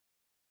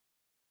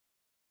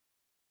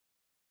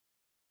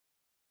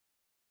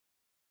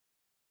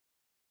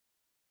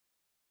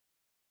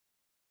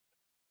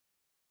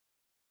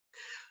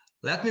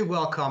Let me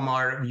welcome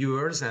our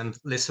viewers and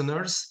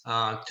listeners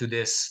to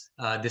this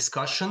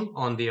discussion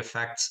on the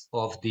effects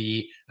of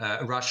the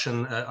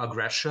Russian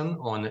aggression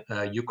on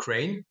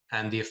Ukraine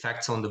and the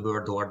effects on the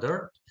world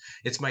order.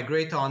 It's my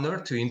great honor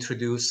to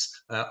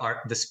introduce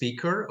the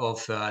speaker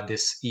of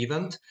this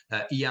event,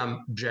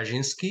 Ian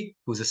Brzezinski,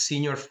 who's a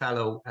senior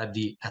fellow at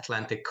the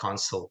Atlantic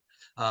Council.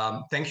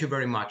 Thank you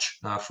very much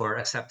for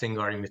accepting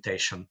our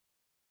invitation.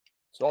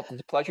 So it's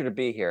a pleasure to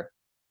be here.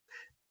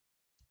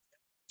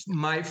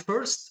 My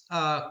first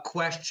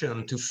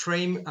question to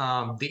frame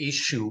the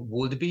issue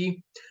would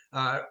be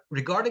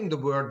regarding the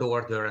world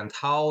order and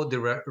how the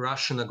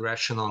Russian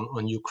aggression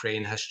on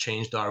Ukraine has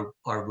changed our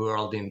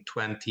world in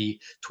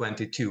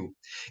 2022.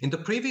 In the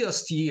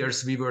previous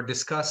years, we were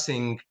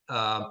discussing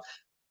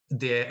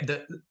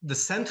the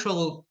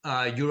central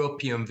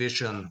European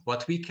vision,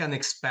 what we can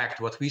expect,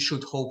 what we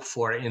should hope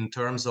for in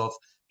terms of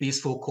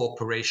peaceful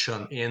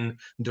cooperation in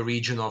the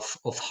region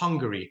of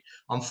Hungary.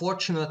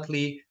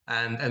 Unfortunately,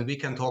 and we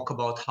can talk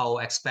about how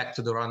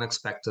expected or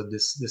unexpected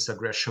this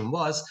aggression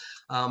was,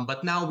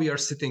 but now we are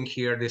sitting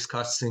here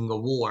discussing a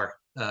war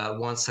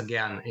once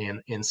again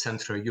in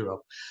Central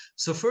Europe.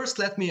 So first,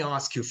 let me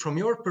ask you, from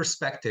your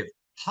perspective,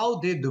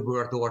 how did the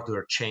world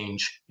order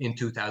change in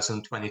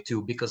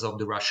 2022 because of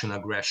the Russian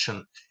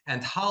aggression,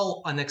 and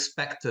how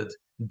unexpected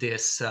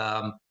this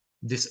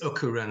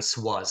occurrence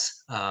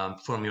was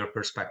from your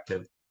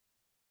perspective?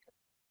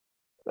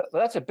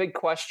 That's a big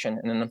question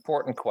and an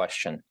important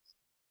question.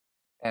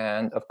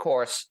 And of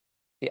course,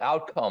 the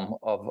outcome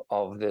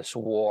of this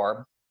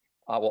war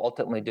will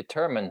ultimately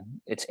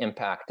determine its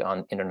impact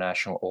on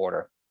international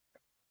order.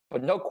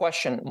 But no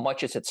question,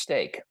 much is at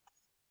stake.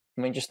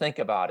 I mean, just think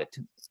about it.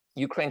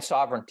 Ukraine's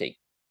sovereignty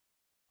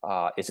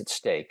is at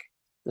stake.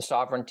 The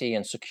sovereignty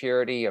and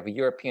security of a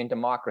European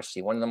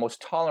democracy, one of the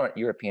most tolerant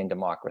European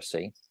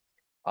democracy,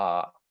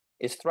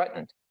 is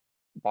threatened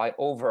by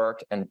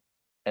overt and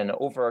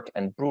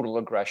brutal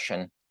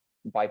aggression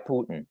by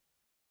Putin.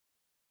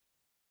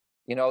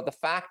 You know, the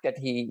fact that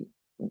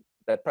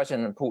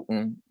President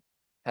Putin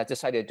has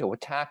decided to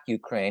attack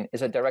Ukraine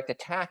is a direct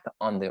attack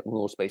on the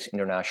rules-based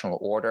international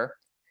order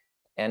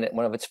and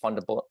one of its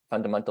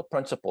fundamental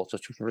principles,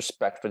 which is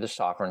respect for the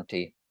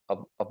sovereignty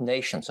of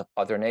nations, of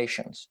other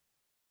nations.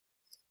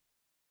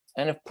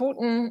 And if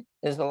Putin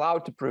is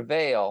allowed to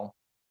prevail,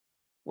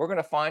 we're going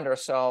to find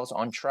ourselves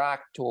on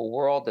track to a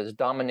world that is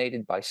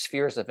dominated by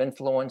spheres of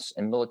influence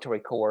and military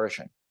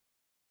coercion.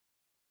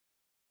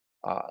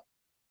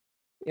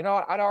 You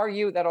know, I'd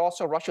argue that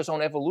also Russia's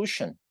own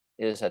evolution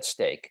is at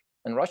stake.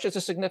 And Russia is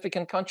a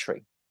significant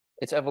country.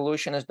 Its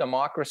evolution as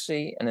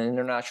democracy and an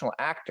international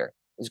actor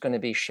is going to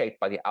be shaped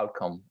by the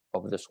outcome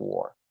of this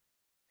war.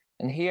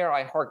 And here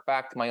I hark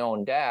back to my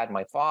own dad,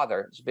 my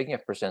father, Zbigniew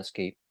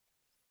Brzezinski,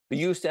 who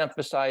used to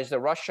emphasize that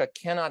Russia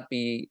cannot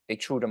be a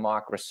true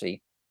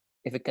democracy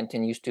if it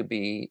continues to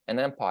be an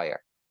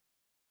empire.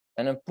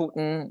 And if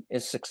Putin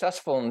is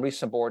successful in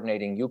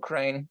resubordinating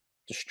Ukraine,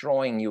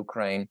 destroying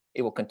Ukraine,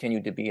 it will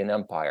continue to be an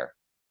empire,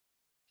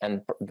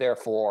 and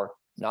therefore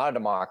not a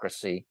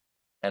democracy,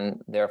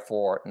 and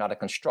therefore not a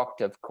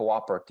constructive,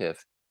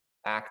 cooperative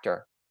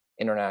actor,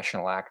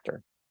 international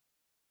actor.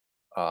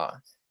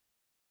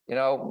 You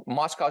know,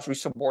 Moscow's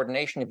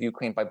resubordination of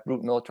Ukraine by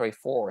brute military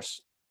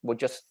force would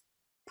just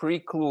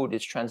preclude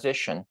its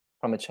transition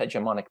from its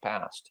hegemonic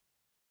past.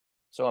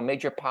 So a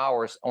major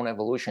power's own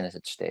evolution is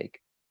at stake.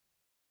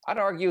 I'd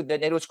argue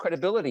that NATO's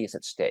credibility is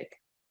at stake.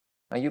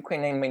 Now,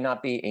 Ukraine may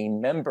not be a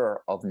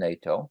member of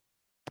NATO,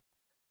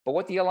 but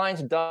what the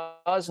alliance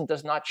does and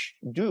does not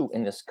do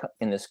in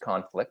this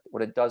conflict,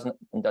 what it does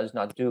and does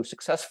not do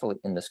successfully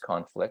in this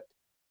conflict,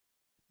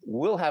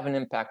 will have an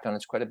impact on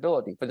its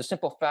credibility for the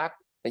simple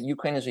fact that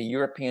Ukraine is a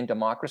European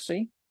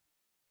democracy.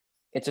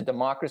 It's a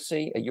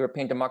democracy, a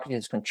European democracy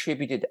has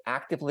contributed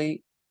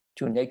actively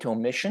to NATO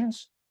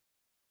missions,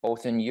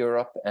 both in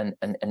Europe and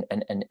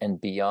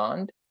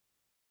beyond.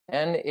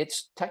 And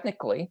it's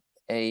technically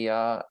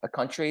a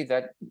country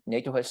that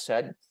NATO has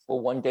said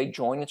will one day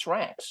join its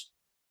ranks.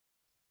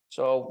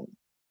 So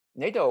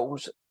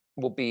NATO's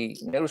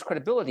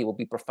credibility will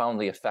be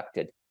profoundly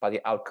affected by the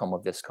outcome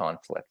of this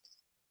conflict.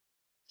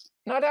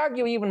 And I'd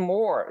argue even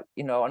more,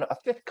 you know, on a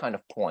fifth kind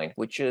of point,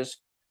 which is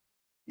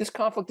this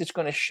conflict is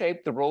going to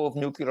shape the role of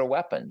nuclear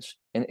weapons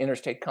in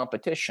interstate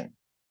competition,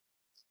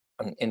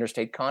 and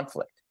interstate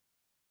conflict.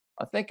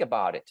 Think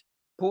about it.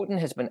 Putin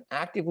has been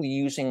actively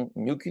using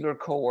nuclear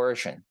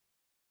coercion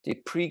to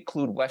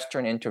preclude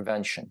Western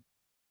intervention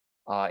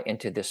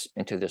into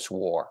this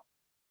war.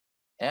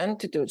 And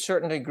to a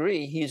certain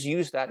degree, he's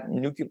used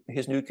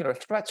his nuclear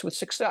threats with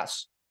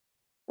success,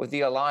 with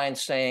the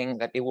alliance saying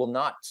that it will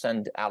not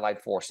send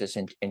allied forces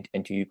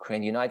into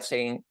Ukraine, the United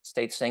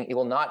States saying it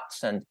will not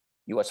send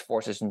US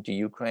forces into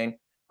Ukraine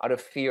out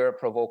of fear of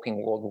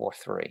provoking World War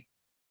III.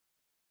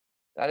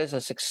 That is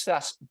a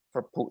success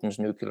for Putin's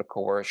nuclear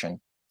coercion.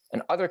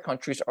 And other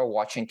countries are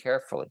watching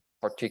carefully,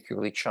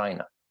 particularly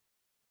China.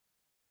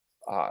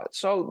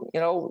 So, you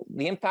know,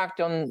 the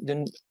impact on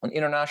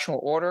international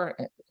order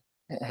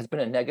has been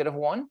a negative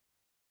one.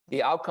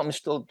 The outcome is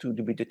still to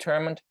be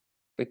determined.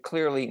 but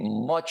clearly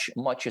much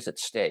is at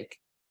stake.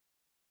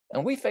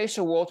 And we face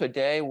a world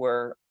today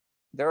where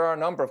there are a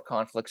number of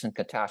conflicts and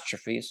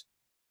catastrophes,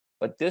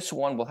 but this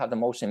one will have the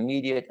most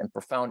immediate and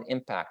profound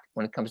impact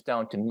when it comes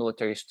down to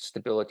military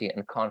stability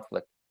and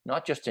conflict,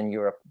 not just in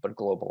Europe, but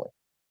globally.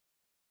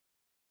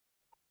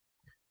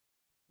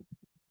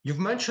 You've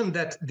mentioned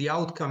that the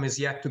outcome is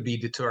yet to be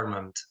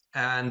determined.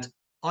 And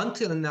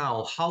until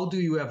now, how do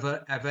you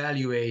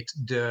evaluate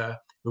the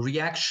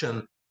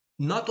reaction,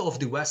 not of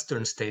the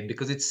Western state,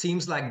 because it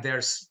seems like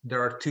there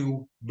are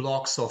two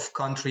blocks of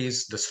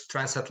countries, the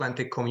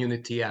transatlantic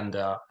community and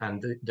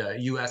the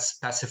US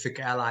Pacific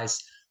allies,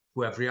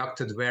 who have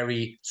reacted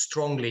very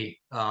strongly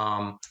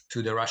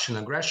to the Russian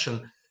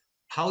aggression.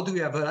 How do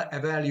you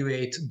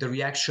evaluate the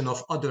reaction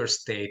of other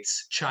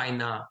states,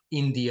 China,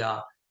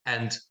 India,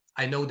 and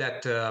I know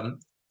that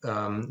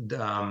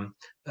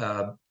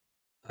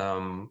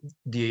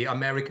the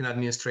American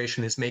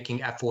administration is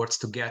making efforts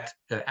to get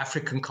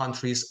African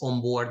countries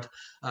on board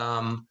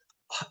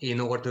in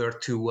order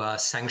to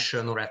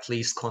sanction or at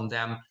least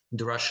condemn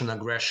the Russian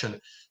aggression.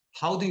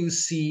 How do you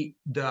see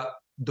the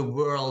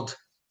world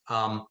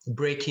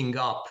breaking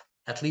up,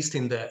 at least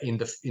in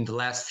the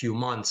last few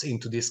months,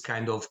 into this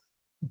kind of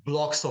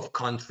blocks of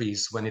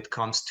countries when it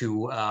comes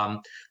to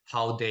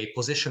how they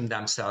position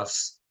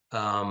themselves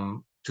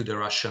to the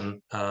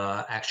Russian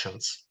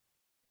actions?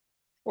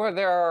 Well,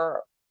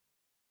 there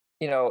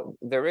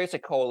is a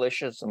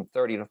coalition of some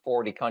 30 to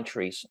 40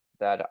 countries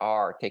that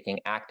are taking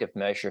active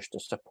measures to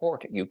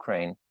support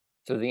Ukraine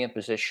through the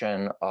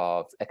imposition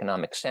of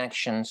economic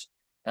sanctions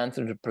and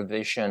through the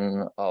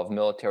provision of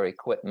military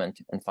equipment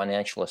and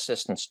financial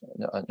assistance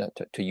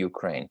to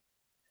Ukraine.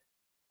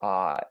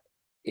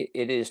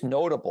 It is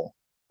notable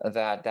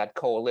that that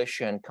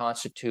coalition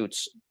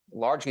constitutes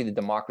largely the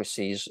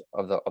democracies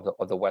of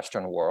the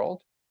Western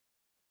world,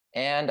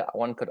 and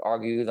one could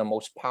argue the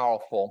most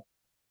powerful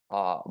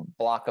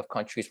bloc of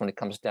countries when it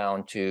comes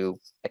down to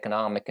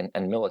economic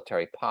and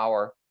military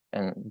power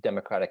and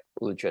democratic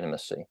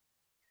legitimacy.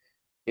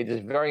 It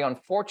is very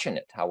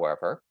unfortunate,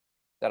 however,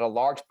 that a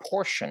large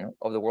portion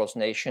of the world's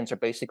nations are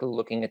basically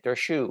looking at their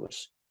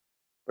shoes,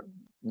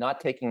 not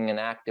taking an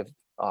active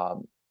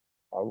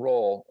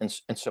role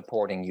in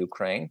supporting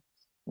Ukraine,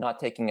 not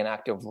taking an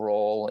active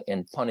role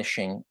in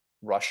punishing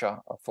Russia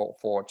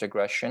for its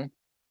aggression.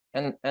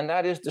 And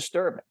that is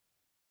disturbing.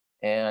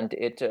 And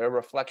it's a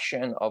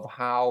reflection of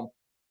how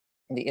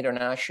the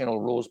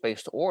international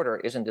rules-based order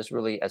isn't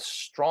really as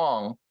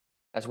strong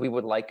as we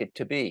would like it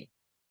to be.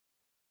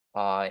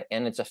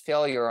 And it's a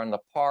failure on the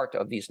part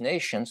of these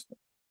nations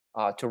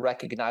to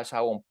recognize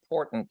how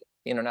important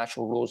the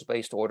international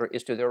rules-based order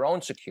is to their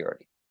own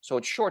security. So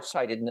it's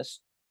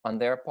short-sightedness on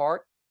their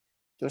part.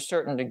 To a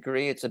certain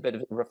degree, it's a bit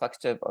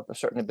reflective of a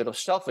certain bit of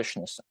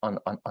selfishness on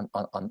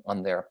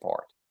their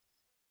part.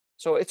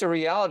 So it's a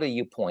reality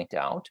you point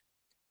out,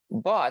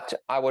 but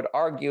I would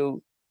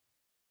argue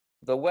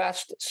the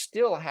West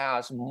still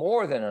has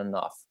more than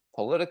enough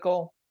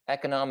political,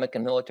 economic,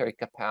 and military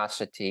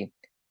capacity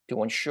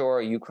to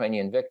ensure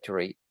Ukrainian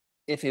victory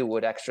if it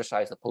would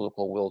exercise the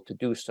political will to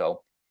do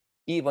so,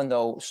 even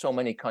though so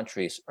many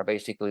countries are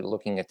basically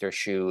looking at their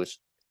shoes.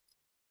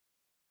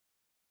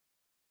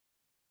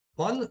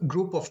 One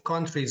group of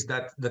countries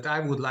that I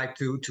would like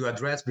to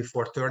address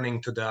before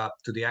turning to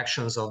the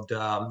actions of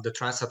the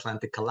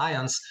Transatlantic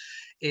Alliance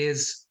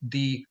is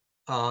the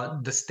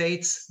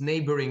states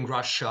neighboring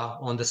Russia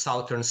on the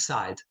southern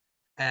side.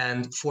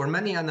 And for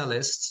many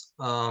analysts,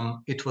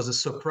 it was a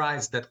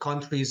surprise that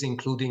countries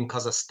including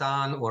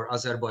Kazakhstan or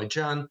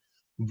Azerbaijan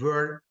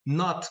were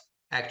not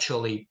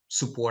actually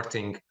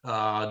supporting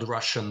the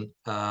Russian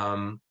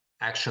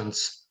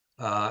actions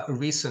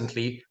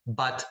recently,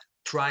 but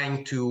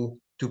trying to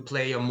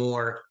play a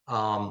more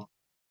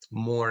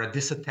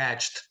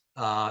disattached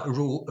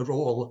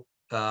role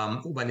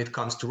when it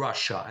comes to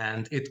Russia.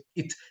 And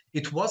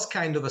it was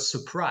kind of a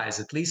surprise,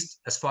 at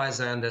least as far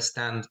as I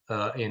understand,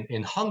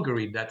 in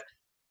Hungary, that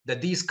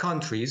these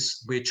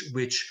countries, which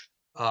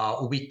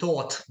we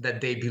thought that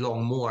they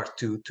belong more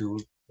to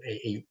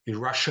a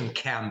Russian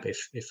camp,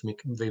 if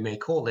we may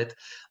call it,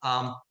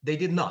 they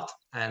did not,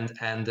 and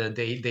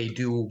they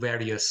do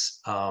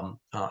various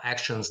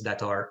actions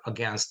that are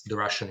against the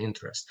Russian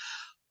interest.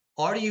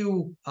 Are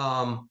you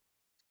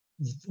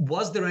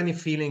was there any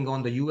feeling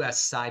on the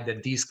U.S. side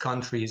that these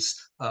countries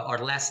are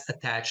less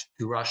attached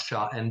to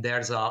Russia, and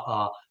there's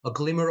a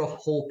glimmer of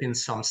hope in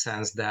some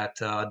sense that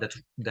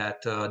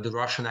the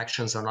Russian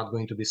actions are not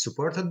going to be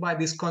supported by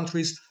these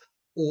countries,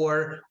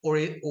 or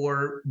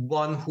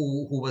one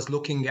who was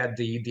looking at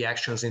the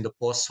actions in the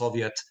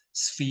post-Soviet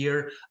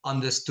sphere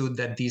understood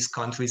that these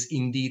countries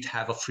indeed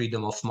have a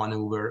freedom of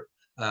maneuver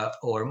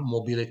or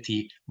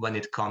mobility when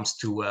it comes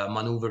to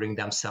maneuvering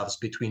themselves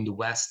between the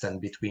West and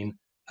between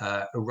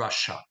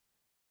Russia?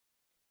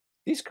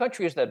 These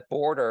countries that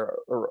border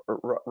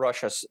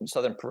Russia's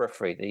southern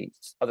periphery, the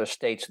other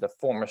states of the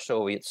former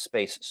Soviet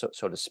space,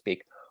 so to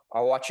speak,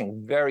 are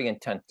watching very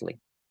intently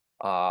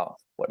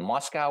what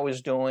Moscow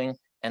is doing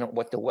and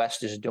what the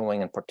West is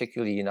doing, and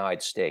particularly the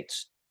United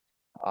States.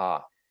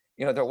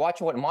 they're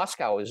watching what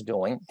Moscow is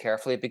doing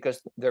carefully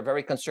because they're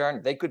very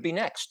concerned they could be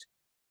next.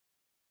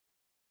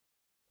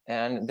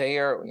 And they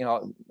are,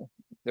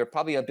 they're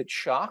probably a bit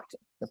shocked.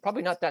 They're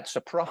probably not that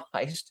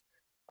surprised.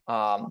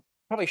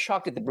 Probably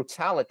shocked at the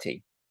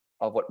brutality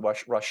of what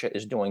Russia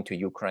is doing to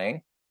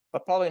Ukraine,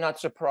 but probably not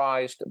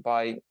surprised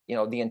by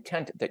the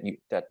intent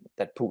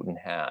that Putin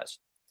has.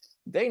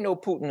 They know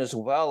Putin as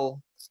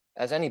well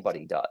as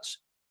anybody does.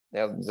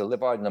 They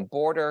live on the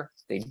border.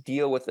 They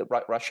deal with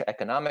Russia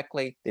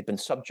economically. They've been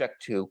subject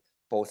to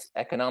both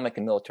economic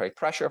and military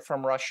pressure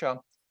from Russia.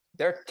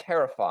 They're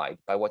terrified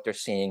by what they're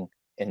seeing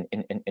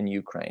in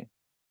Ukraine.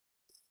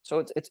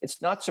 So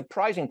it's not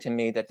surprising to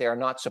me that they are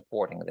not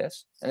supporting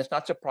this, and it's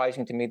not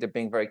surprising to me they're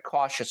being very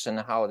cautious in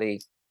how they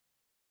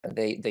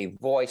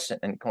voice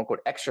and quote unquote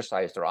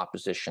exercise their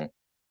opposition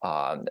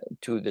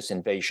to this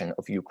invasion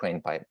of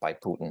Ukraine by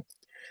Putin.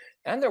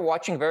 And they're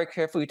watching very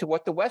carefully to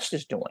what the West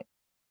is doing,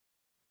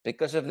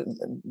 because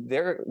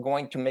they're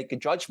going to make a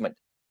judgment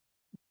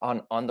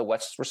on the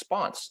West's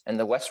response, and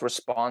the West's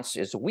response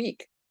is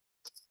weak.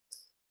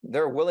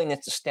 Their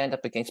willingness to stand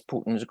up against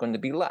Putin is going to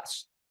be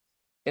less.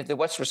 If the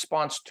West's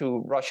response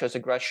to Russia's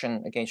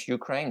aggression against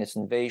Ukraine, this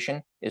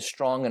invasion, is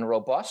strong and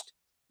robust,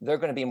 they're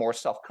going to be more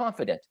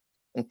self-confident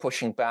in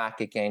pushing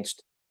back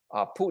against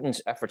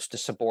Putin's efforts to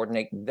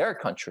subordinate their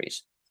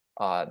countries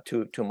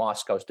to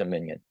Moscow's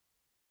dominion.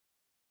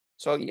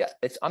 So yeah,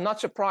 I'm not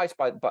surprised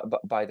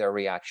by their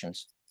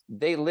reactions.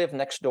 They live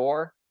next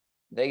door.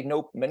 They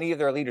know, many of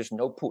their leaders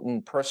know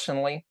Putin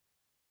personally.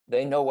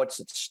 They know what's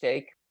at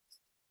stake.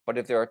 But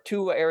if there are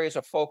two areas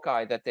of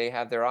foci that they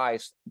have their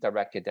eyes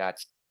directed at,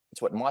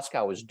 it's what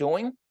Moscow is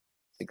doing,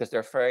 because they're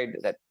afraid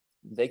that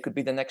they could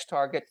be the next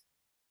target.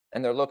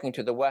 And they're looking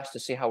to the West to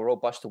see how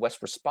robust the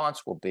West's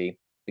response will be,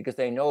 because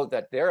they know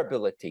that their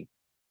ability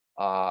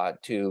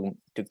to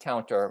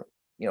counter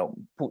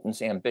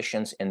Putin's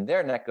ambitions in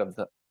their neck of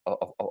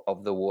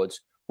the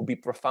woods will be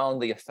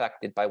profoundly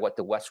affected by what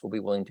the West will be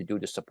willing to do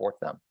to support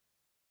them.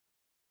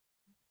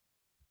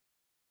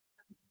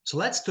 So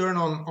let's turn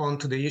on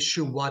to the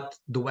issue what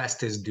the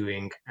West is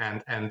doing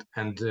and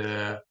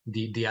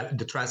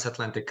the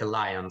transatlantic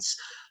alliance.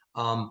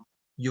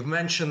 You've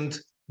mentioned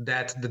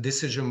that the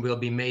decision will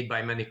be made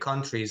by many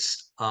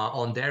countries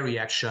on their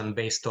reaction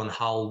based on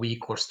how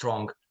weak or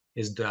strong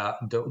is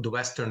the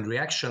Western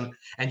reaction.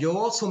 And you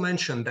also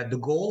mentioned that the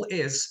goal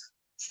is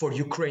for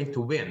Ukraine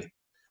to win.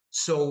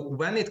 So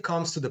when it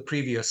comes to the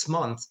previous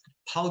month,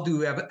 how do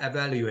you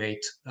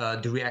evaluate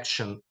the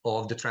reaction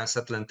of the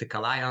transatlantic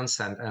alliance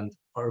and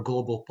our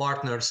global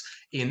partners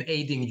in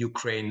aiding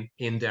Ukraine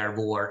in their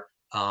war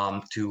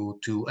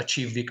to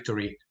achieve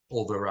victory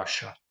over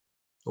Russia,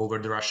 over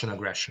the Russian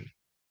aggression?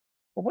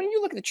 Well, when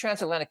you look at the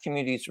transatlantic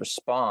community's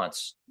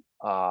response,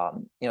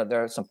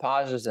 there are some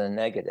positives and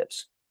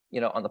negatives.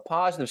 On the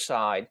positive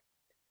side,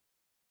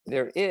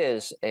 there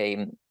is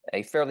a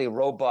fairly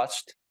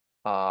robust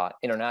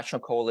international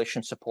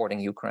coalition supporting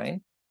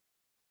Ukraine.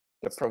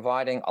 They're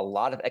providing a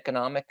lot of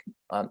economic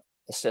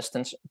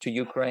assistance to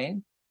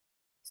Ukraine,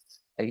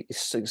 a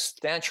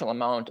substantial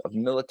amount of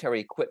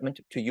military equipment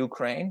to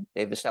Ukraine.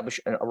 They've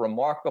established a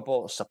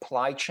remarkable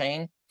supply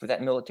chain for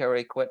that military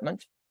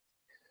equipment.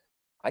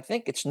 I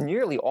think it's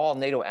nearly all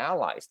NATO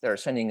allies that are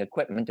sending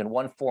equipment in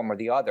one form or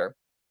the other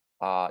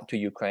to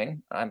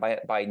Ukraine. And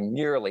by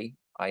nearly,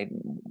 I'm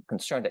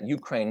concerned that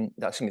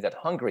that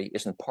Hungary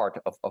isn't part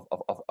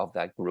of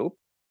that group.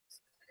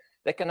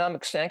 The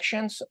economic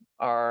sanctions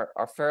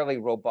are fairly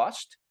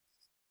robust.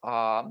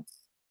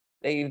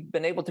 They've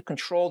been able to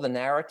control the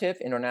narrative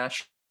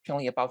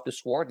internationally about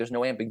this war. There's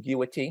no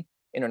ambiguity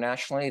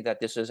internationally that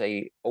this is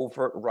an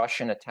overt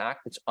Russian attack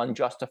that's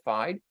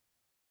unjustified.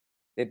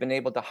 They've been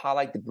able to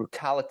highlight the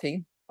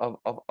brutality of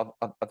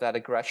that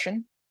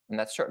aggression, and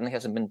that certainly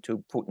hasn't been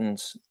to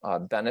Putin's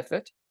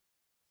benefit.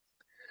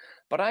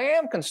 But I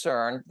am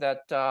concerned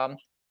that the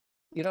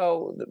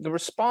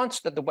response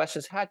that the West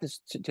has had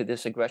to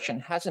this aggression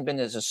hasn't been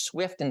as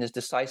swift and as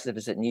decisive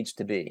as it needs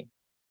to be.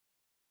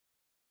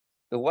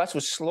 The West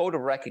was slow to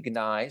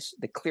recognize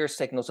the clear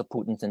signals of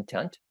Putin's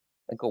intent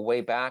that go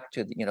way back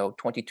to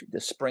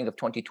the spring of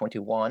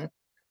 2021,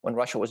 when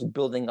Russia was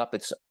building up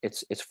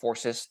its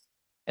forces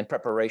in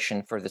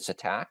preparation for this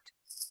attack.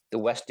 The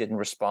West didn't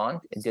respond.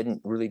 It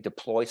didn't really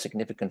deploy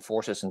significant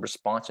forces in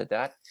response to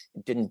that.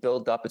 It didn't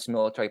build up its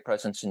military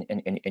presence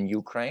in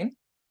Ukraine.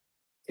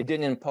 It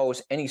didn't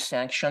impose any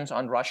sanctions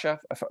on Russia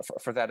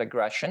for that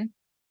aggression.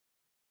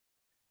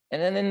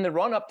 And then in the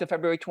run-up to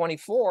February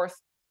 24th,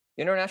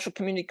 the international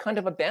community kind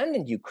of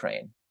abandoned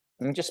Ukraine.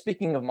 I mean, just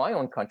speaking of my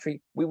own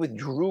country, we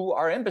withdrew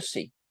our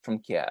embassy from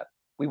Kiev.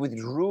 We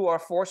withdrew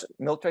our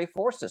military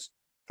forces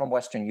from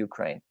Western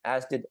Ukraine,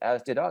 as did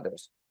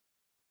others.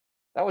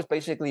 That was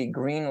basically a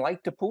green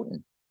light to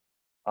Putin,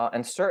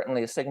 and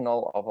certainly a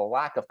signal of a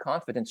lack of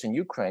confidence in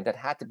Ukraine that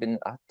had to have been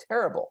a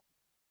terrible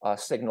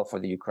signal for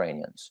the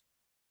Ukrainians.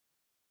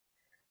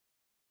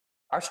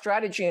 Our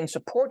strategy in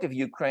support of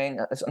Ukraine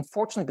has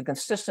unfortunately been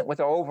consistent with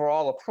our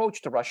overall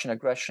approach to Russian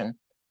aggression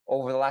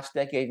over the last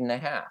decade and a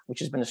half, which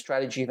has been a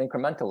strategy of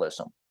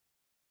incrementalism.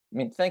 I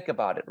mean, think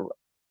about it.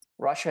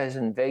 Russia has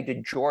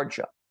invaded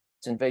Georgia.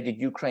 It's invaded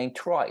Ukraine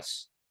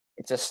twice.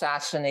 It's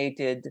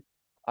assassinated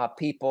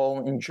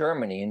people in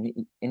Germany,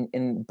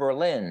 in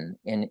Berlin,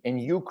 in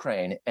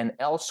Ukraine, and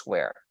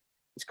elsewhere.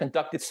 It's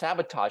conducted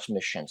sabotage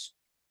missions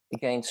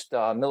against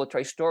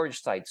military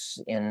storage sites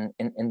in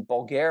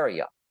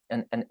Bulgaria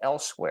and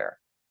elsewhere.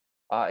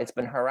 It's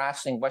been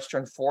harassing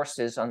Western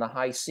forces on the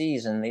high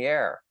seas and the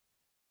air.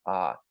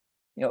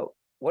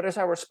 What has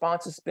our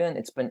response been?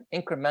 It's been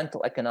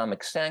incremental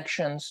economic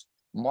sanctions,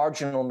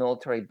 marginal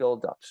military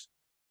buildups.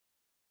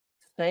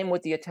 Same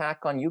with the attack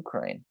on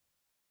Ukraine.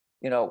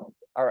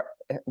 Our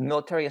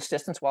military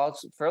assistance, while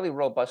it's fairly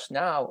robust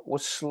now,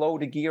 was slow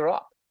to gear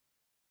up.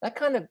 That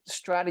kind of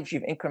strategy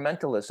of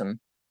incrementalism,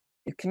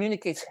 it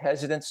communicates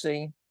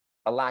hesitancy,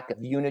 a lack of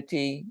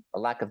unity, a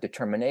lack of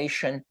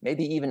determination,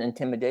 maybe even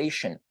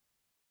intimidation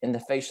in the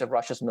face of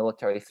Russia's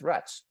military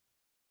threats.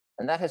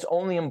 And that has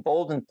only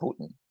emboldened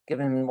Putin,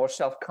 given him more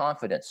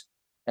self-confidence,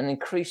 and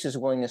increased his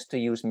willingness to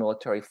use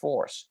military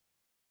force.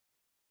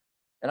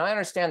 And I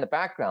understand the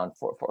background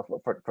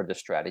for this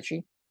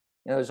strategy.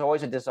 There's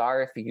always a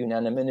desire for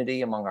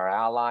unanimity among our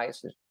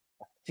allies. There's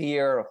a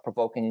fear of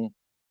provoking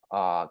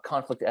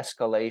conflict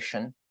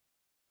escalation.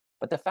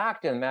 But the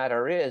fact of the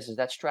matter is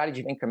that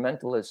strategy of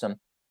incrementalism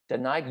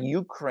denied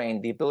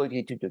Ukraine the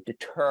ability to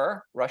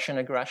deter Russian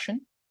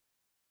aggression.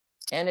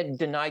 And it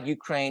denied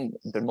Ukraine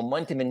the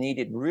momentum it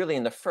needed really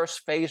in the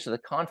first phase of the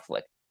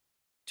conflict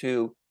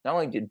to not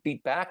only to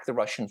beat back the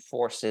Russian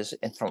forces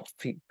and from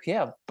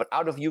Kiev, but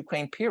out of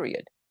Ukraine,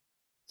 period.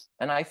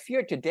 And I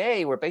fear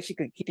today we're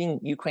basically keeping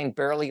Ukraine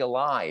barely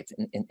alive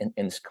in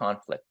this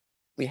conflict.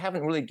 We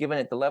haven't really given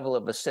it the level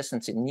of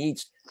assistance it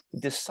needs to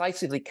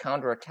decisively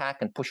counterattack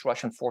and push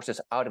Russian forces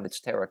out of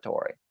its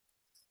territory.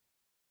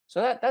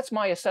 So that's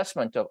my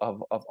assessment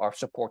of our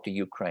support to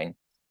Ukraine.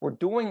 We're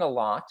doing a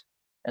lot,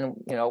 and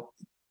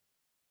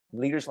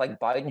leaders like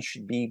Biden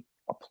should be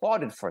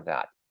applauded for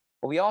that.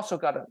 But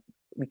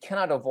we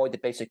cannot avoid the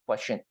basic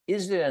question: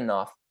 is it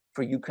enough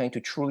for Ukraine to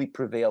truly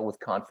prevail with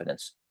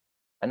confidence?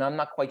 And I'm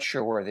not quite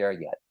sure we're there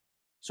yet.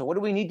 So what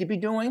do we need to be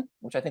doing?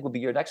 Which I think will be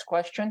your next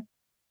question.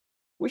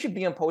 We should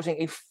be imposing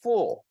a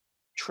full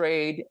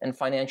trade and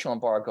financial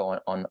embargo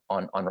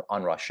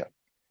on Russia.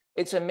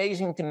 It's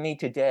amazing to me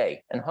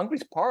today, and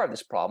Hungary's part of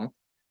this problem,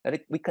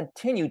 that we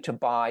continue to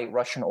buy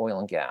Russian oil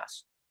and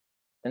gas.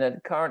 And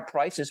at current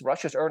prices,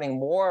 Russia's earning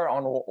more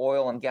on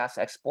oil and gas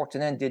exports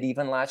than it did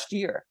even last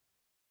year.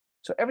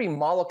 So every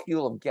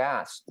molecule of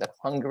gas that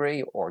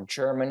Hungary or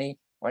Germany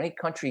or any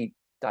country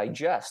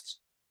digests,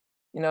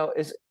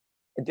 is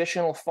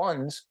additional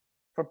funds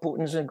for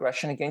Putin's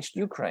aggression against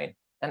Ukraine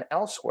and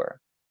elsewhere.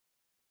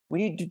 We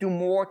need to do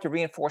more to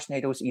reinforce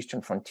NATO's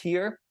eastern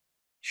frontier,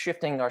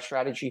 shifting our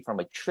strategy from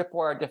a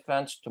tripwire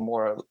defense to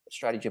more a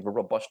strategy of a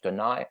robust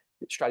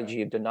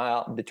strategy of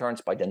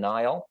deterrence by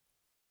denial.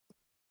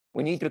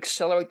 We need to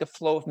accelerate the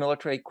flow of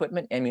military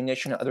equipment,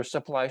 ammunition, and other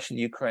supplies to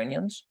the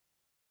Ukrainians.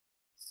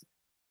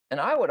 And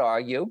I would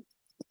argue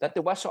that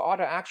the West ought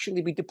to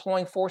actually be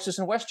deploying forces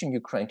in Western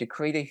Ukraine to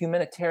create a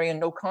humanitarian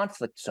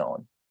no-conflict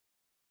zone,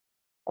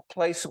 a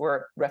place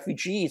where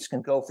refugees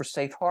can go for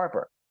safe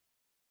harbor,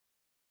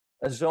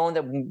 a zone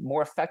that would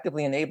more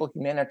effectively enable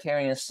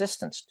humanitarian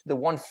assistance to the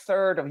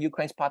 1/3 of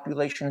Ukraine's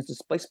population is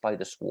displaced by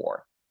this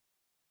war.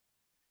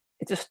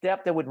 It's a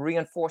step that would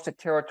reinforce the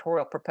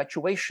territorial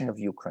perpetuation of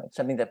Ukraine,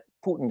 something that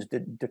Putin's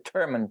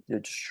determined to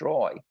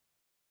destroy.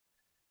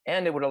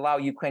 And it would allow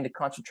Ukraine to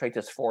concentrate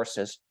its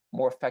forces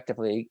more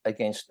effectively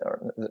against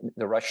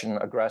the Russian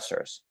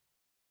aggressors.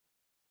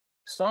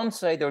 Some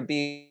say there would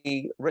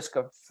be risk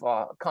of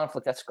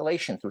conflict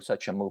escalation through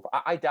such a move.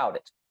 I doubt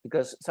it,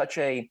 because such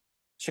a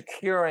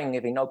securing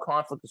of a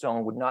no-conflict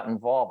zone would not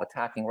involve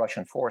attacking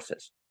Russian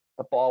forces.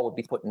 The ball would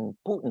be put in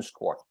Putin's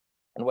court,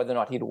 and whether or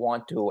not he'd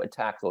want to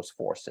attack those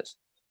forces.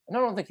 And I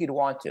don't think he'd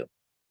want to.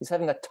 He's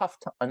having a tough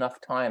enough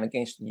time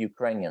against the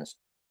Ukrainians.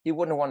 He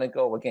wouldn't want to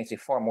go against a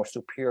far more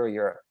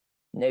superior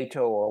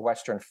NATO or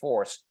Western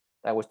force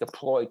that was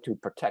deployed to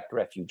protect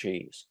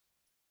refugees.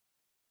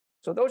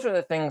 So those are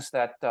the things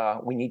that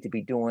we need to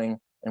be doing,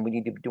 and we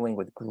need to be doing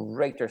with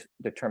greater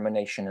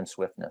determination and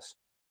swiftness.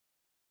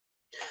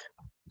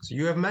 So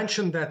you have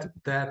mentioned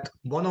that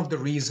one of the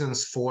reasons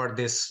for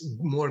this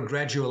more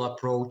gradual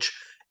approach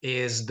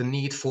is the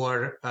need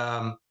for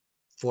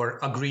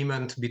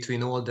agreement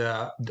between all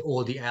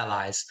the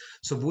allies.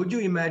 So would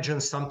you imagine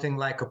something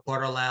like a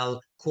parallel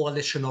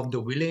coalition of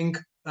the willing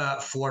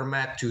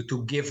format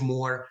to give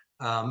more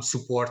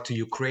support to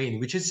Ukraine,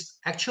 which is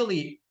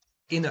actually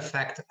in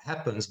effect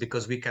happens,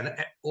 because we can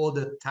all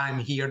the time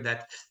hear that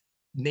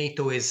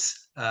NATO is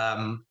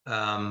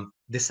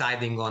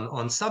deciding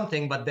on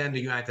something, but then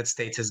the United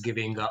States is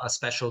giving a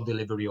special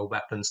delivery of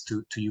weapons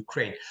to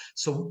Ukraine.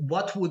 So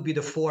what would be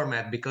the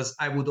format? Because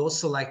I would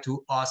also like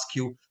to ask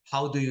you,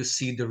 how do you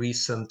see the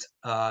recent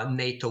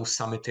NATO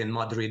summit in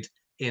Madrid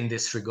in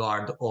this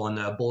regard on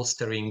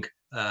bolstering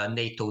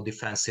NATO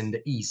defense in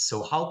the East?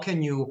 So how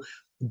can you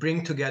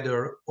bring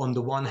together, on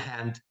the one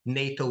hand,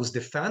 NATO's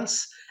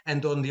defense,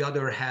 and on the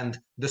other hand,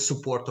 the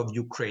support of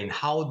Ukraine?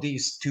 How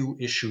these two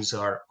issues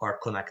are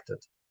connected?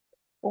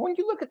 Well, when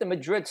you look at the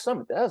Madrid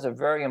summit, that was a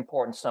very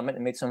important summit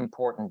and made some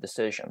important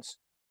decisions.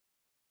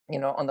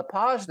 On the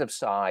positive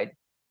side,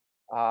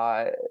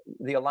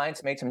 the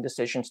alliance made some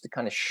decisions to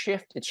kind of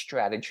shift its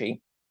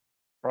strategy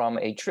from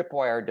a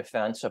tripwire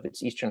defense of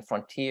its eastern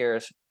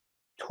frontiers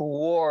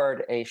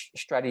toward a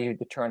strategy of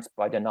deterrence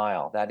by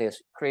denial. That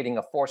is, creating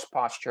a force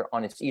posture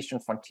on its eastern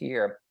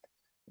frontier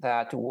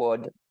that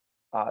would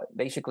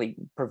basically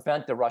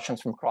prevent the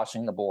Russians from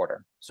crossing the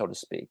border, so to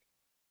speak.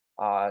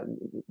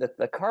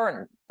 The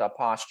current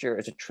posture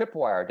is a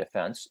tripwire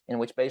defense, in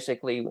which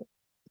basically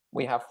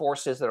we have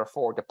forces that are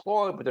forward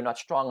deployed, but they're not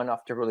strong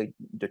enough to really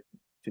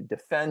to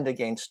defend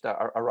against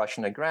a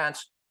Russian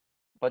advance,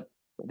 but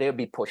they'll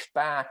be pushed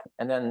back,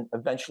 and then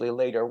eventually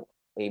later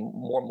a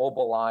more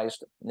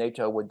mobilized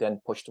NATO would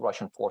then push the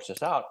Russian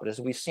forces out. But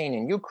as we've seen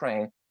in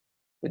Ukraine,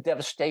 the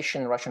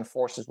devastation Russian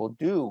forces will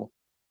do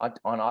on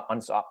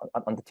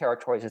the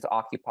territories it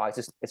occupies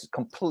is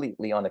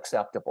completely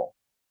unacceptable.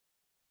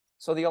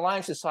 So the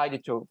alliance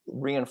decided to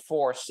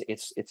reinforce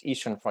its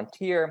eastern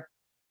frontier,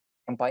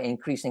 and by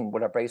increasing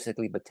what are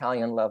basically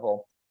battalion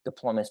level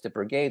deployments to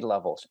brigade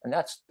levels, and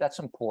that's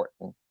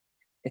important.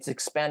 It's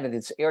expanded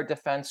its air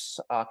defense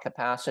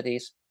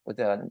capacities with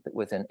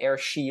an air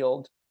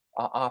shield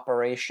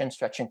operation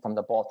stretching from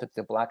the Baltic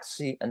to the Black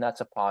Sea, and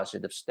that's a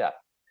positive step.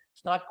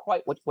 It's not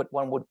quite what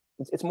one would.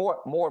 It's more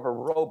of a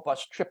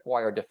robust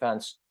tripwire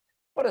defense,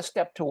 but a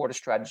step toward a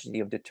strategy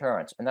of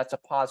deterrence, and that's a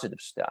positive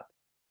step.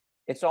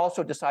 It's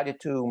also decided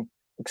to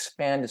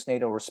expand its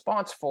NATO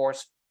response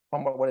force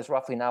from what is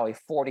roughly now a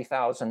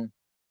 40,000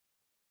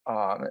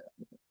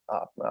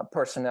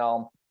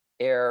 personnel,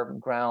 air,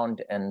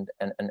 ground, and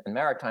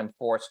maritime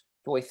force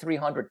to a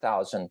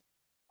 300,000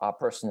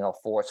 personnel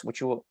force,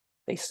 which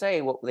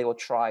they will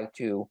try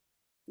to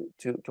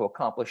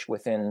accomplish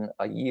within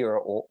a year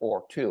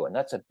or two, and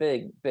that's a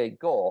big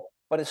goal,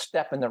 but a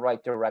step in the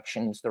right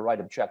direction. Is the right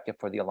objective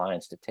for the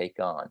alliance to take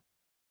on.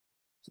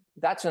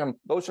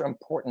 Those are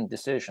important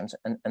decisions,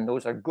 and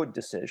those are good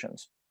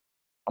decisions.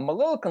 I'm a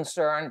little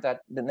concerned that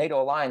the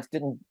NATO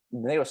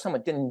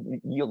summit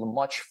didn't yield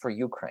much for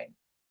Ukraine.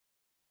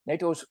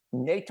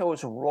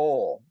 NATO's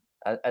role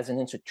as an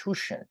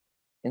institution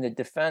in the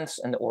defense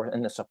or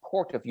in the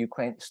support of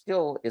Ukraine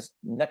still is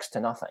next to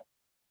nothing.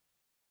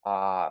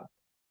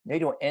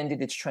 NATO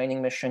ended its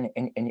training mission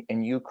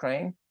in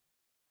Ukraine.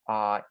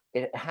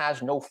 It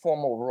has no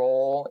formal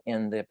role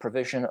in the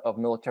provision of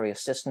military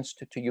assistance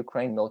to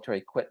Ukraine, military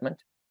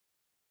equipment.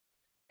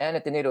 And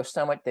at the NATO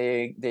summit,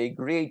 they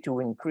agreed to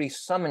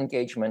increase some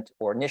engagement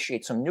or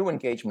initiate some new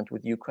engagement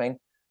with Ukraine,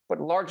 but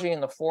largely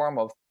in the form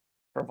of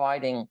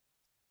providing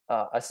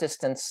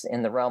assistance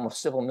in the realm of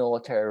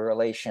civil-military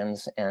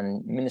relations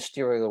and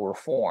ministerial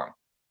reform,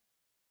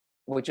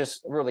 which is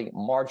really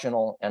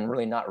marginal and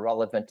really not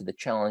relevant to the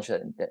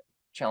challenges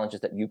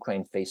that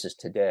Ukraine faces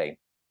today.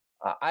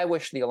 I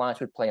wish the alliance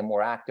would play a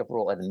more active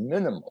role at a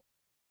minimum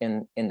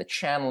in the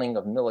channeling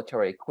of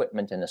military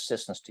equipment and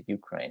assistance to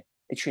Ukraine.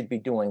 It should be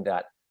doing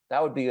that.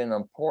 That would be an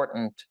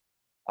important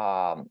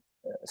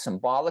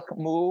symbolic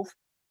move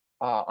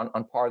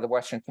on part of the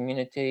Western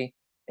community.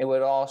 It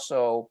would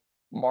also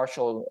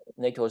marshal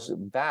NATO's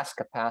vast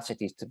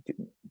capacities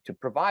to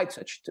provide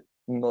such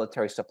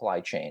military supply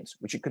chains,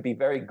 which it could be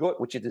very good,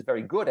 which it is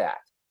very good at.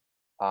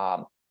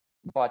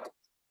 But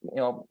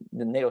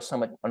the NATO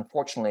summit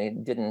unfortunately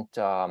didn't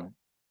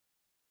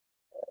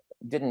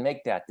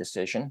make that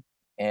decision,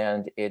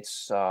 and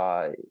its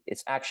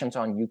actions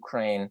on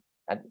Ukraine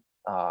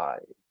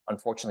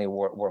unfortunately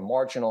were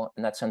marginal,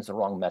 and that sends the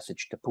wrong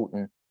message to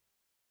Putin.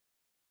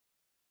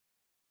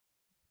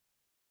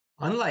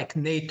 Unlike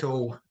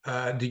NATO,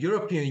 the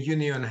European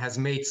Union has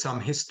made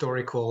some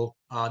historical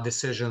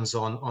decisions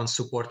on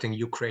supporting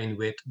Ukraine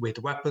with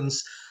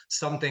weapons,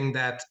 something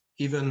that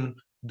even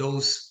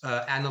those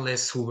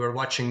analysts who were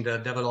watching the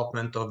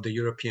development of the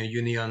European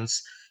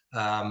Union's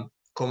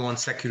common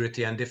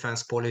security and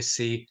defense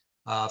policy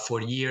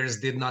for years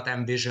did not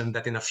envision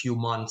that in a few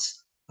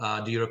months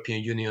the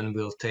European Union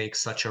will take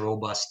such a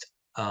robust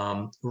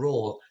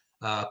role.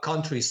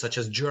 Countries such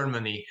as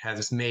Germany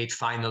has made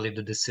finally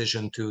the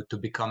decision to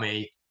become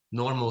a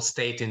normal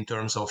state in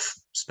terms of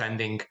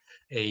spending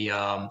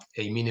a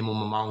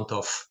minimum amount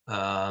of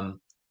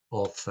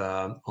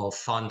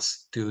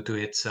funds to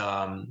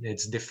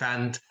its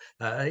defense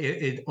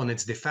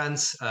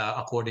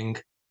according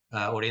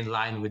or in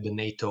line with the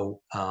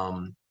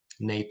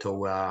NATO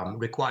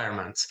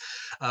requirements.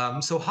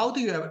 So how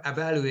do you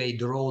evaluate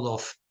the role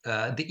of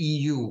the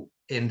EU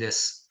in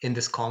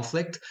this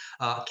conflict?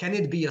 Can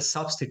it be a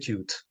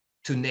substitute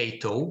to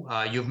NATO?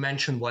 You've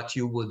mentioned what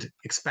you would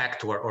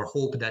expect or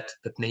hope that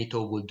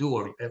NATO will do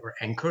or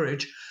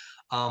encourage.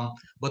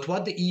 But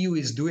what the EU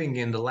is doing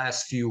in the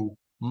last few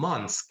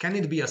months, can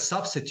it be a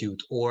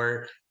substitute,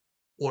 or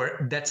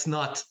that's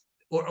not,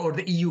 or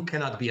the EU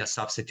cannot be a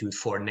substitute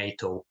for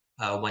NATO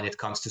when it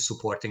comes to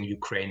supporting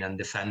Ukraine and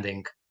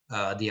defending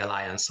the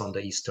alliance on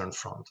the Eastern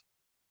Front?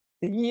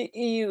 The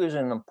EU is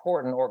an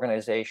important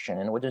organization,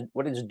 and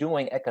what it's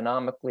doing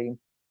economically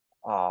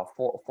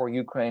for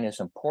Ukraine is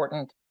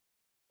important.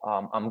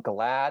 I'm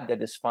glad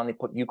that it's finally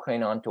put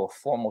Ukraine onto a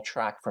formal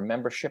track for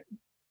membership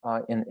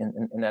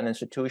in that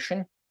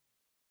institution.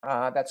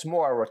 That's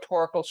more a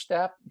rhetorical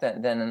step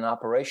than an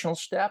operational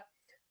step.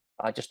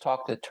 I just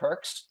talked to the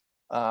Turks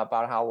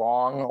about how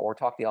long, or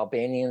talk to the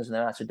Albanians and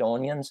the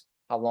Macedonians,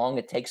 how long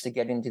it takes to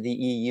get into the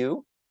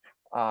EU.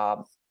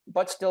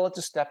 But still, it's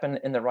a step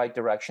in the right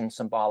direction.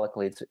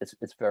 Symbolically,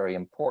 it's very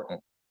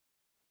important.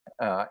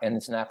 And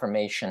it's an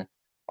affirmation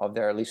of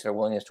at least their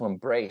willingness to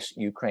embrace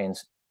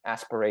Ukraine's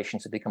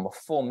aspirations to become a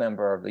full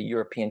member of the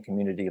European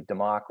community of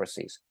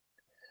democracies.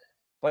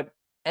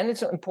 And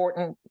it's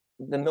important,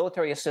 the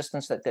military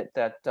assistance that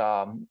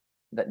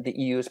the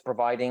EU is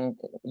providing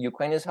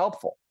Ukraine is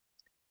helpful.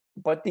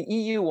 But the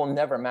EU will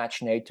never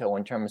match NATO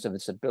in terms of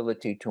its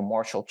ability to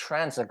marshal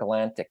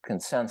transatlantic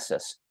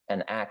consensus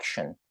and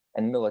action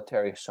and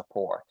military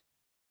support.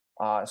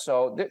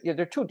 So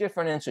they're two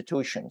different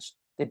institutions.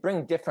 They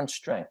bring different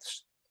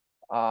strengths.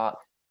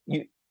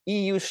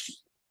 EU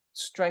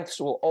strengths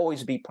will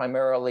always be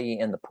primarily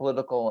in the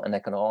political and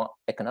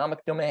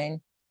economic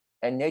domain,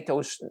 and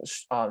NATO's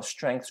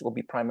strengths will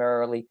be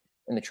primarily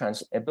in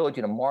the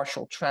ability to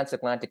marshal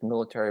transatlantic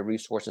military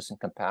resources and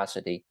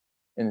capacity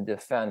in the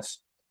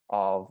defense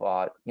of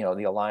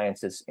the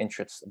alliance's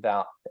interests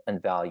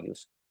and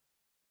values.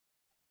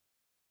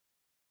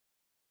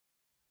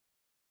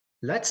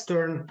 Let's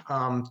turn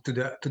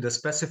to the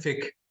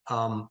specific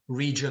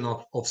region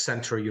of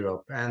Central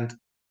Europe, and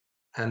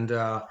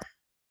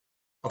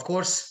of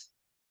course,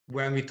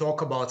 when we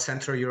talk about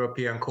Central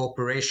European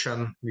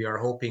cooperation, we are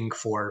hoping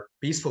for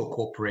peaceful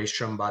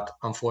cooperation, but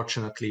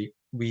unfortunately,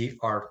 we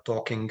are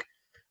talking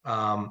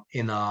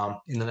in an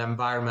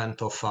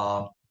environment of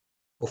a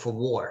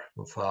war,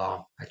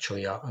 of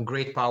actually a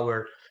great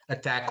power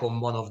attack on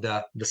one of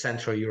the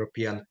Central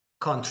European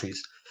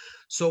countries.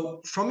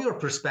 So, from your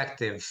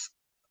perspective,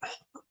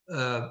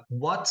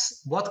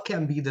 what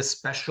can be the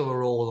special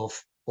role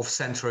of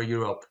Central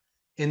Europe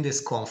in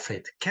this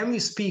conflict? Can we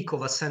speak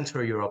of a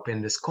Central Europe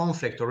in this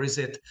conflict, or is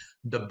it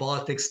the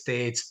Baltic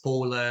states,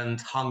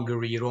 Poland,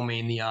 Hungary,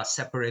 Romania,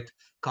 separate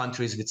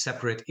countries with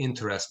separate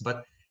interests?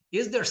 But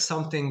is there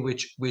something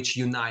which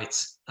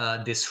unites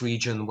this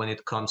region when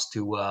it comes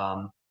to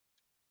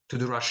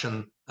the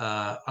Russian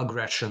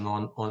aggression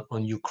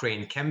on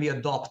Ukraine? Can we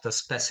adopt a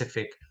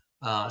specific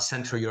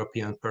Central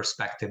European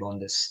perspective on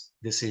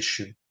this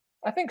issue?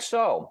 I think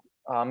so.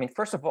 I mean,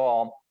 first of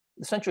all,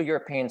 the Central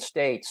European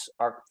states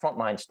are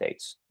frontline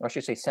states, or I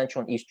should say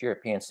Central and East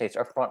European states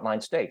are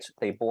frontline states.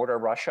 They border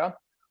Russia,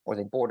 or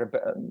they border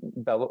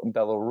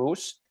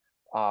Belarus.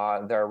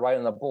 They're right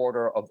on the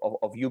border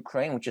of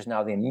Ukraine, which is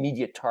now the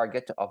immediate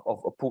target of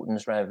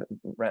Putin's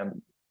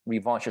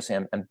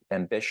revanchist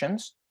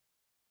ambitions.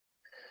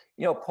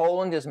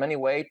 Poland is in many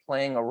ways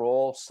playing a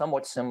role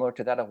somewhat similar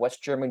to that of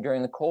West Germany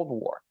during the Cold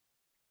War.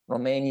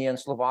 Romania and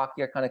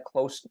Slovakia are kind of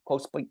close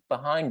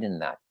behind in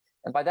that.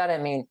 And by that, I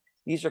mean,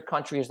 these are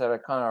countries that are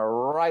kind of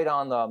right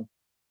on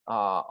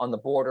the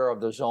border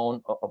of the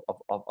zone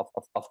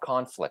of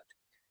conflict.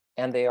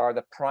 And they are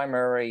the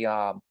primary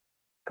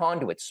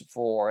conduits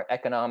for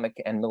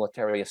economic and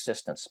military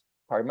assistance,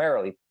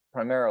 primarily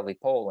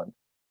Poland.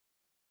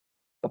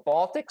 The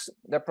Baltics,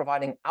 they're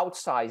providing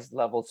outsized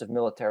levels of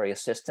military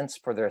assistance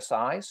for their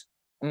size.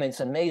 I mean, it's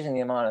amazing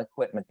the amount of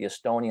equipment the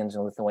Estonians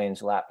and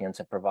Lithuanians, Latvians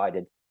have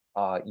provided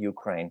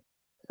Ukraine.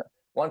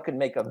 One could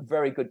make a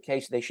very good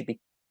case they should be,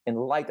 in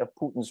light of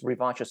Putin's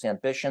revanchist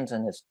ambitions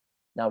and his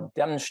now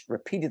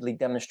repeatedly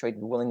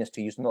demonstrated willingness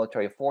to use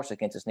military force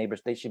against his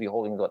neighbors, they should be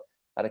holding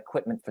that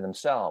equipment for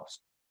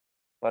themselves.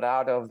 But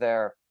out of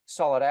their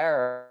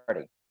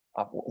solidarity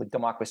with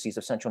democracies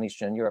of Central and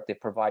Eastern Europe, they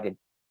provided,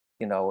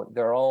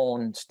 their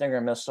own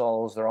Stinger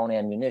missiles, their own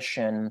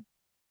ammunition,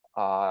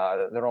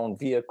 their own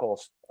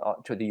vehicles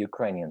to the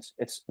Ukrainians.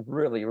 It's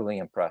really, really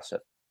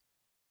impressive.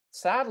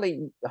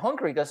 Sadly,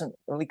 Hungary doesn't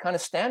really kind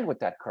of stand with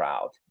that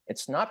crowd.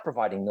 It's not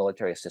providing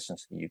military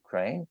assistance to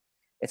Ukraine.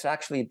 It's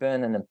actually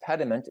been an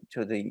impediment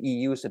to the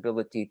EU's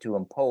ability to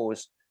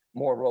impose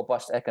more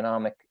robust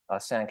economic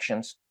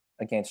sanctions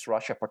against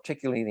Russia,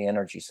 particularly the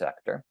energy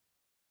sector.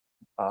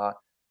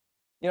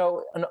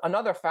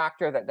 Another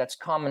factor that's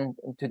common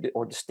to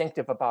or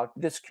distinctive about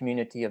this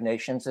community of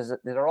nations is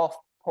that they're all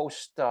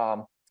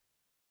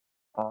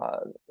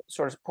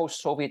sort of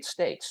post-Soviet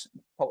states,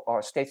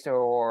 or states that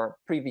were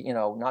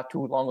not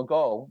too long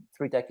ago,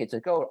 3 decades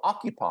ago,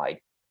 occupied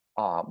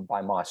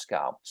by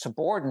Moscow,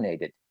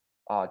 subordinated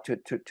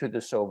to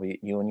the Soviet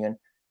Union,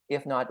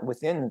 if not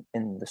within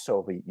the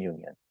Soviet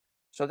Union.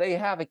 So they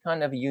have a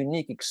kind of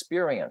unique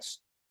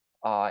experience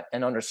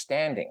and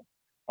understanding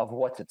of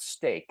what's at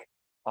stake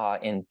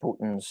in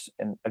Putin's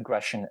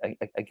aggression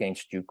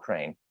against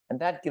Ukraine. And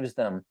that gives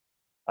them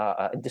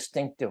a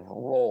distinctive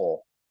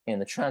role in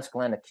the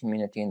transatlantic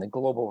community and the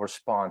global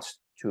response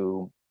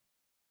to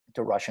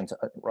Russians'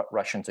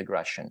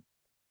 aggression.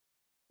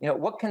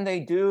 What can they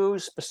do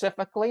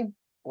specifically?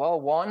 Well,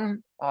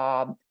 one,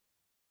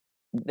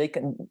 they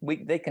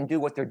can do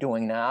what they're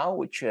doing now,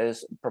 which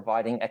is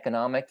providing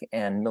economic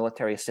and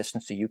military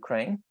assistance to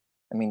Ukraine.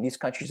 I mean, these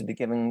countries have been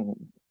giving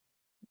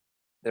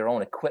their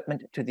own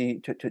equipment to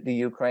the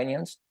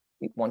Ukrainians.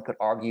 One could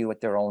argue at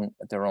their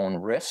own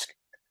risk,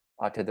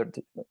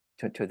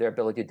 to their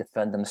ability to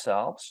defend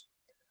themselves.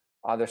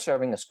 They're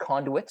serving as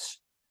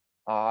conduits.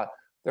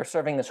 They're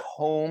serving as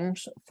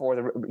homes for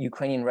the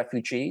Ukrainian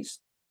refugees.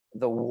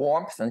 The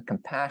warmth and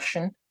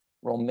compassion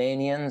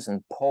Romanians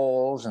and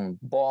Poles and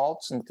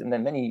Balts and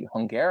then many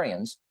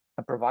Hungarians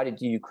have provided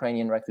to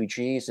Ukrainian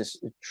refugees is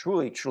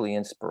truly, truly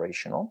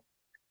inspirational.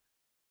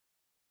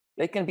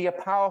 They can be a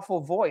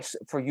powerful voice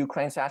for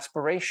Ukraine's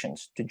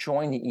aspirations to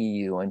join the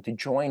EU and to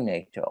join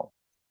NATO.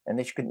 And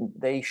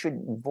they should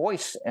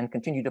voice and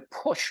continue to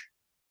push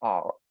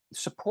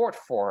support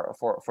for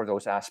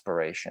those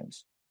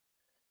aspirations.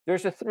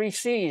 There's the 3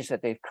 Cs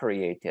that they've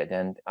created,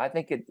 and I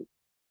think it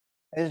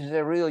is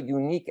a real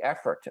unique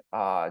effort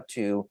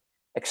to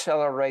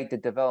accelerate the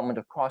development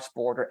of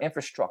cross-border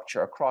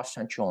infrastructure across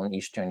Central and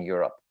Eastern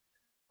Europe,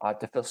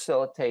 to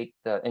facilitate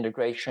the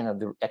integration of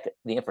the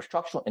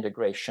infrastructural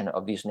integration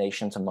of these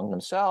nations among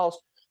themselves,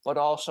 but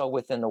also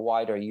within the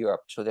wider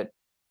Europe, so that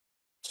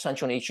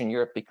Central and Eastern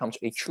Europe becomes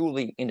a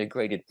truly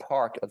integrated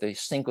part of the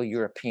single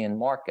European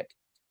market.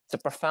 It's a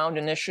profound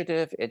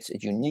initiative. It's a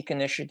unique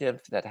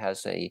initiative that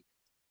has a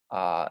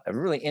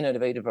really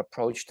innovative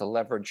approach to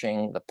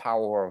leveraging the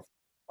power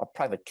of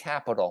private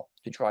capital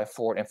to drive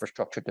forward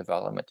infrastructure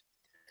development.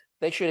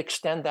 They should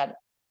extend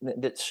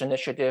this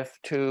initiative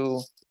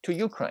to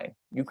Ukraine.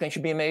 Ukraine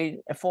should be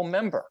made a full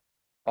member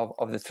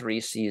of the 3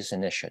 Cs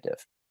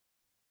initiative.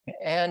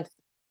 And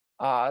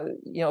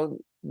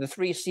the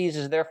 3 Cs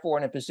is therefore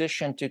in a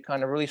position to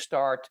kind of really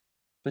start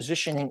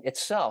positioning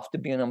itself to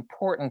be an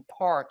important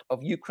part of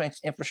Ukraine's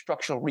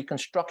infrastructural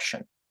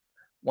reconstruction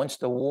once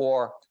the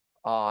war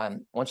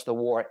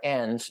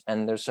ends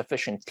and there's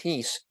sufficient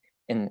peace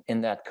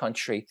in that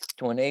country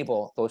to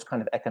enable those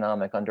kind of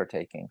economic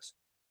undertakings.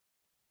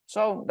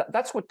 So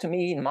that's what, to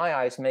me, in my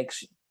eyes,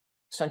 makes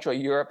Central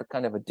Europe a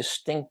kind of a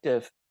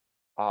distinctive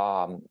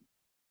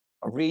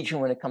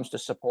region when it comes to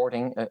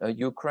supporting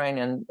Ukraine.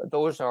 And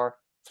those are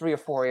 3 or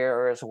 4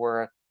 areas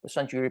where the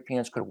Central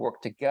Europeans could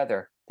work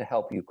together to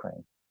help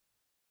Ukraine.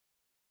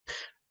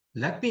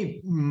 Let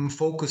me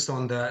focus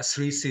on the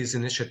 3 Cs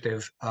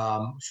initiative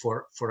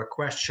for a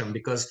question,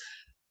 because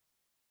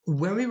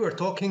when we were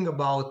talking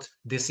about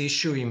this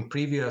issue in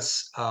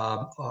previous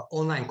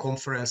online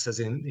conferences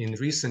in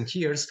recent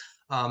years,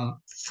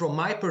 from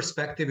my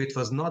perspective, it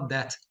was not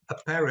that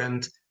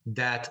apparent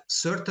that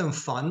certain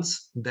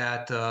funds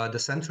that the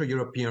Central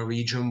European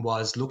region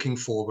was looking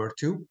forward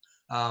to,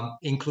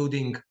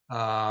 including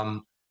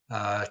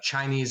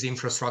Chinese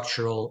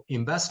infrastructural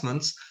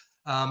investments,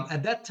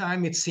 at that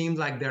time, it seemed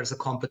like there's a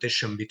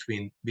competition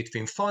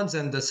between funds,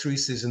 and the 3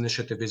 Cs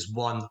initiative is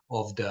one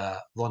of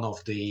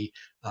the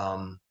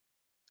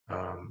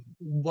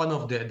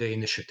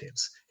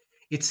initiatives.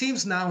 It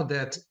seems now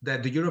that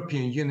the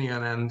European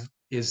Union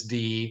is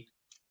the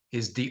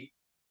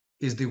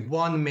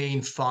one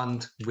main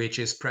fund which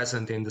is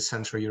present in the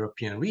Central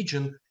European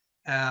region.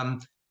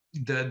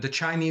 The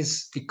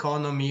Chinese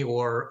economy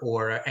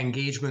or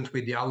engagement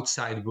with the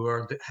outside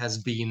world has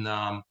been,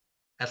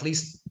 at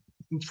least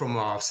from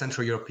a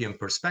Central European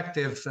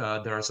perspective,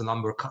 there's a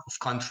number of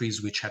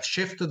countries which have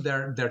shifted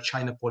their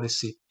China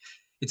policy.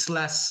 It's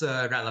less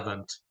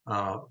relevant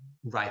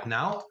right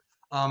now.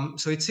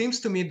 So it seems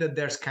to me that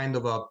there's kind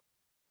of a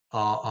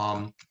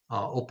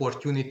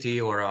opportunity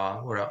or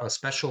a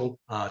special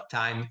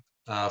time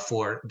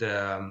for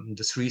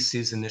the 3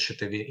 Cs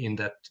initiative in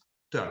that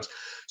terms.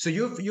 So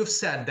you've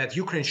said that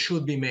Ukraine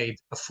should be made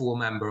a full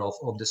member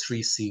of the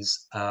 3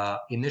 Cs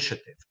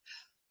initiative.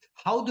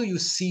 How do you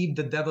see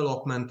the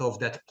development of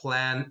that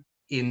plan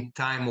in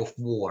time of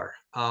war?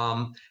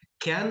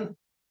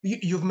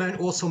 You've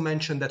also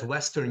mentioned that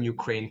Western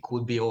Ukraine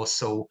could be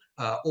also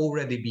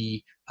already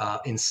be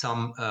in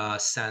some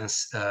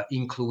sense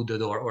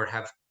included or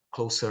have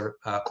closer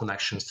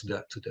connections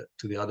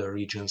to the other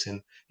regions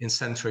in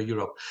Central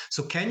Europe.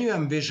 So can you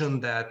envision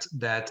that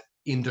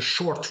in the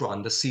short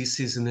run, the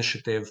CC's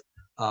initiative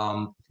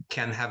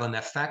can have an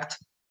effect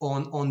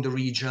on the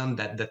region,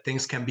 that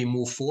things can be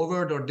moved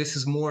forward, or this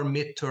is more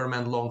midterm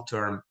and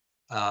long-term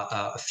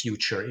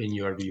future in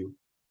your view?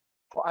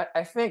 Well,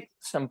 I think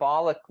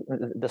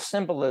the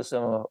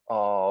symbolism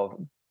of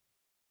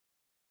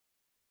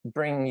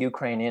bringing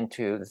Ukraine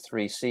into the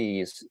 3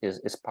 Cs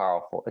is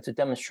powerful. It's a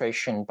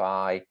demonstration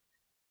by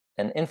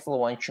an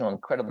influential and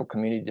credible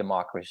community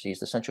democracies,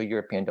 the Central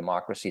European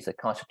democracies that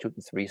constitute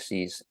the 3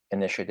 Cs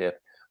initiative,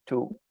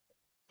 to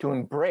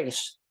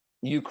embrace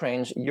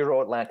Ukraine's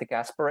Euro-Atlantic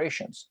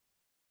aspirations.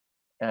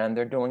 And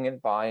they're doing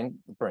it by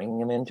bringing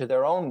them into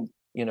their own,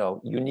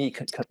 unique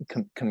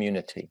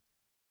community.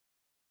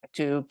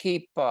 To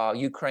keep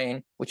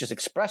Ukraine, which has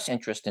expressed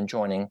interest in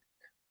joining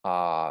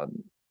the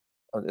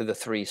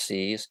 3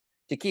 Cs,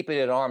 to keep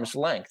it at arm's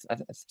length,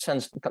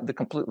 sends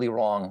the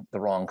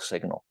wrong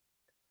signal.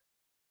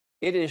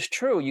 It is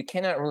true you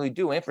cannot really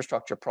do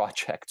infrastructure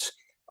projects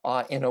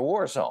in a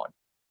war zone.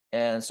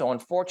 And so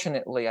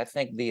unfortunately, I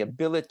think the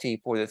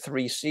ability for the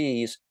three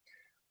Cs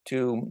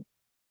to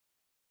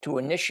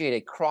initiate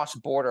a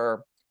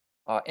cross-border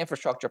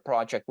infrastructure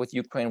project with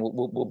Ukraine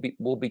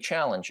will be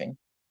challenging,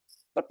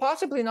 but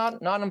possibly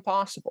not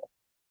impossible,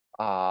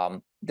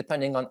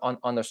 depending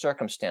on the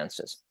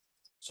circumstances.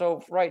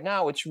 So right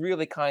now, it's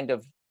really kind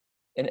of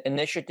an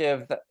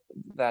initiative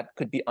that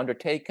could be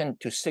undertaken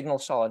to signal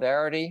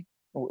solidarity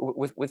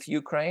with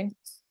Ukraine,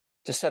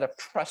 to set a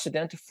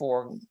precedent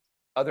for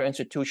other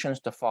institutions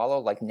to follow,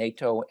 like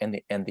NATO and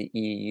the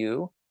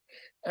EU,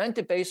 and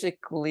to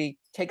basically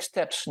take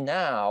steps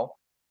now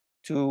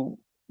to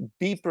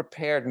be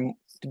prepared,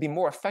 to be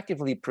more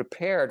effectively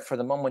prepared for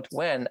the moment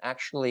when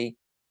actually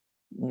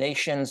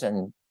nations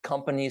and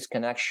companies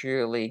can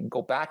actually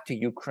go back to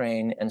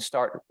Ukraine and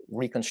start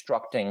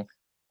reconstructing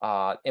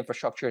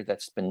infrastructure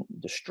that's been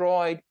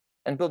destroyed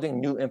and building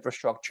new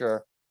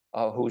infrastructure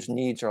whose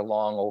needs are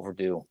long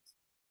overdue.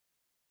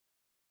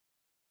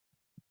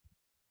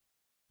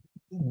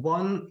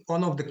 One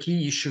of the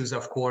key issues,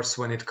 of course,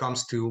 when it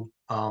comes to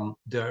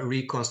the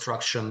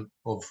reconstruction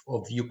of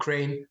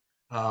Ukraine,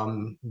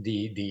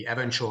 the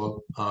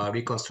eventual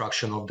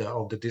reconstruction of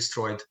the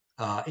destroyed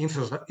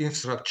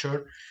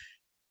infrastructure,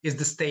 is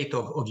the state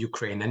of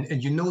Ukraine.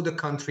 And you know the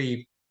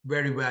country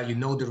very well, you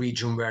know the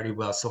region very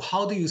well. So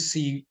how do you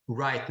see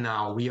right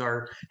now? We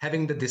are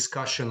having the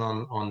discussion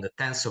on the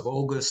 10th of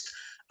August.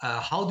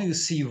 How do you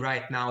see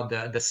right now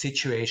the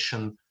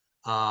situation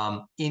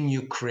in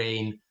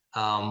Ukraine?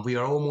 We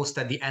are almost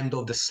at the end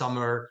of the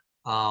summer.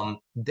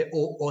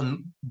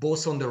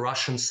 Both on the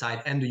Russian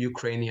side and the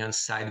Ukrainian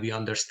side, we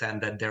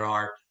understand that there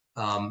are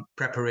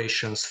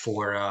preparations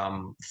for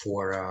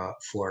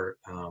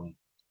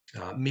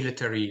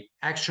military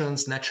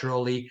actions,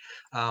 naturally.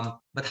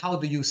 But how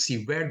do you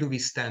see, where do we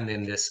stand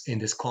in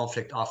this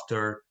conflict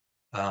after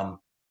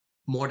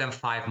more than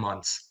 5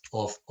 months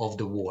of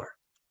the war?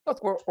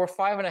 Look, we're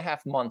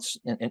 5.5 months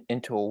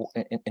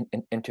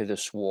into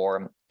this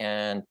war,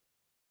 and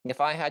if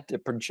I had to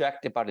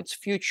project about its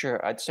future,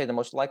 I'd say the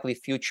most likely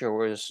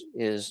future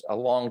is a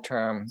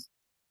long-term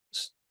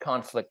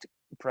conflict,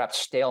 perhaps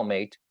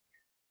stalemate,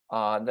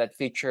 that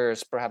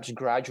features perhaps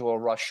gradual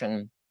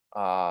Russian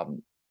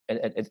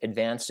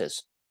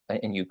advances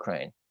in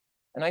Ukraine.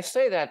 And I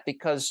say that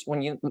because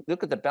when you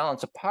look at the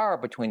balance of power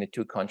between the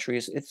two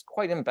countries, it's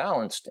quite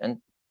imbalanced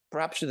and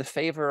perhaps to the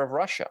favor of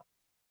Russia.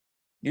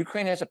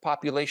 Ukraine has a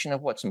population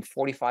of some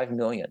 45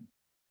 million.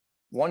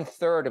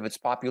 1/3 of its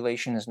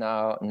population is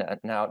now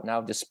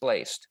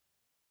displaced.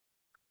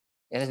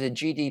 And as a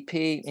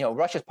GDP,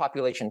 Russia's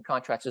population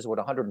contracts is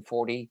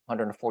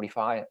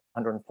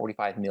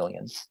 145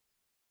 million.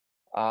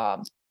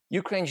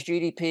 Ukraine's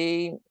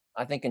GDP,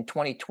 I think in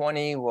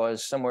 2020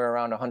 was somewhere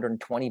around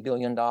 $120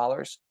 billion.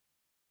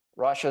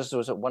 Russia's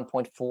was at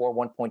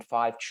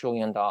 $1.5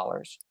 trillion.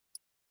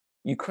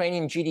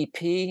 Ukrainian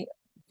GDP,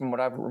 from what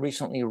I've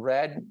recently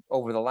read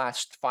over the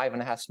last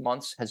 5.5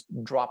 months, has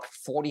dropped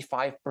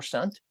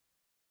 45%.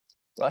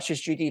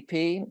 Russia's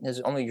GDP has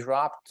only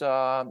dropped,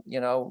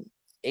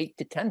 8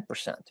 to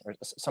 10%, or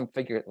some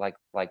figure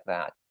like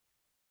that.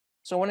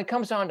 So when it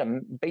comes down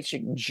to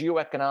basic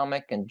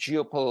geoeconomic and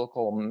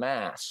geopolitical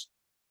mass,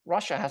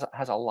 Russia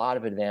has a lot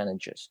of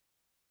advantages.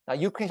 Now,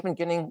 Ukraine's been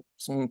getting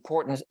some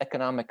important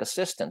economic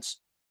assistance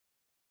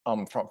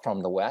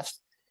from the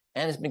West,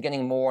 and has been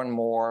getting more and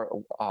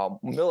more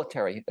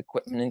military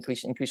equipment,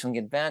 increasingly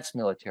advanced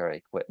military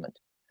equipment.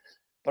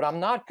 But I'm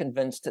not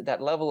convinced that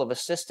that level of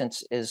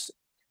assistance has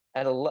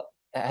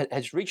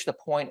reached a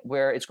point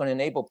where it's going to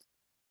enable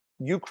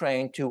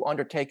Ukraine to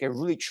undertake a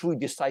really truly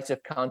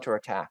decisive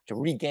counterattack to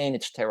regain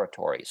its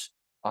territories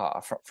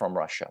from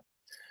Russia.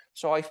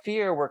 So I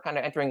fear we're kind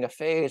of entering a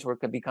phase where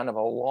it could be kind of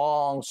a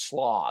long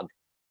slog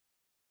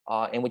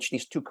in which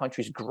these two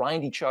countries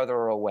grind each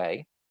other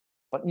away,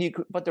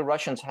 but the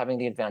Russians having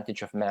the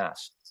advantage of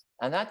mass.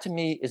 And that to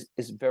me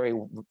is very,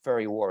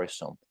 very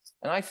worrisome.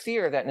 And I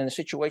fear that in a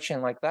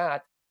situation like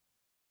that,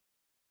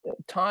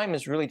 time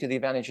is really to the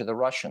advantage of the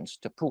Russians,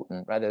 to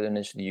Putin, rather than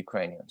is to the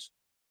Ukrainians.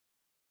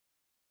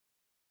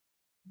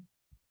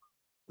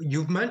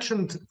 You've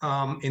mentioned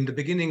in the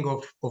beginning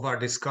of our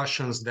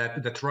discussions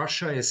that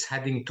Russia is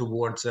heading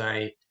towards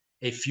a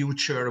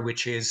future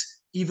which is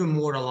even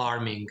more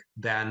alarming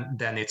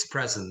than its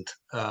present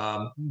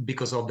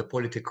because of the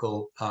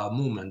political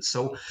movement.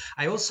 So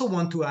I also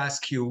want to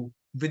ask you,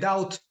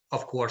 without,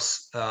 of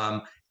course,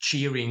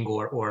 cheering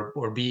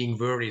or being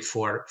worried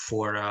for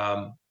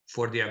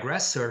the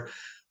aggressor,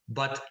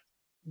 but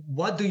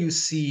what do you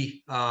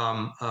see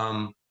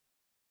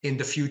in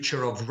the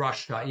future of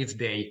Russia if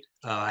they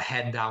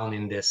head down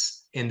in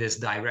this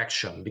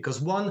direction?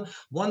 Because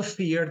one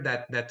fear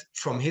that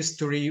from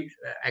history,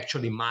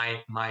 actually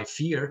my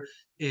fear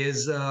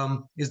is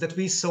that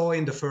we saw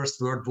in the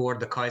First World War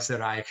the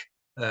Kaiserreich,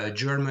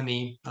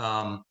 Germany,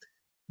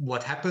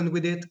 what happened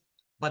with it,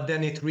 but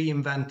then it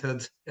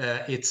reinvented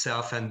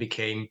itself and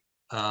became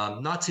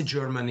Nazi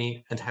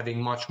Germany, and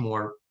having much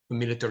more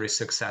military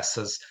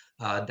successes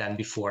than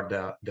before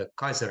the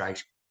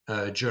Kaiserreich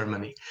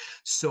Germany.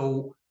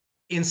 So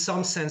in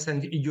some sense,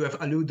 and you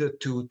have alluded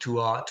to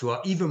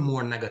a even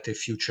more negative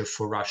future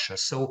for Russia.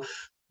 So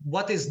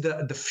what is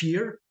the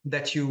fear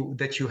that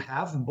you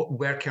have?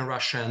 Where can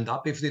Russia end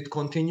up if it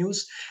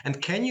continues?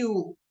 And can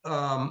you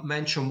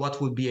mention what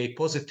would be a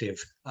positive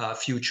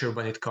future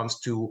when it comes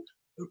to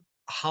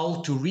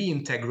how to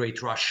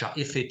reintegrate Russia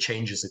if it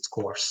changes its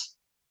course?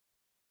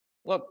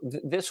 Look,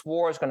 this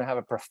war is going to have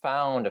a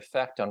profound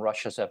effect on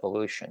Russia's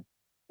evolution.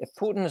 If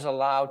Putin is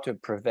allowed to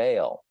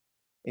prevail,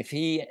 if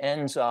he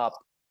ends up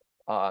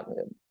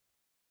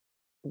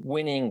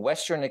winning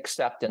Western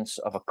acceptance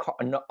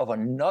of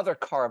another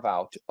carve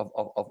out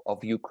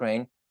of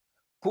Ukraine,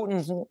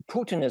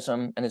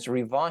 Putinism and its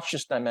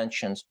revanchist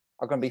dimensions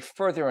are going to be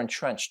further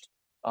entrenched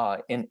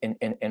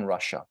in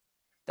Russia.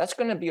 That's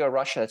going to be a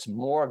Russia that's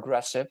more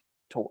aggressive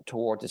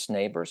toward its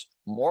neighbors,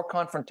 more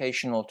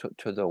confrontational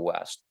to the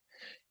West,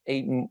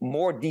 a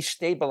more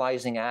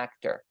destabilizing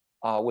actor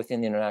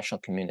within the international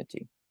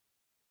community.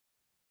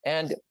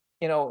 And,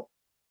 you know,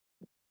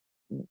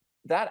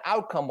 that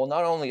outcome will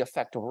not only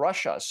affect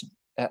Russia's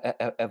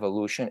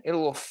evolution, it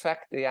will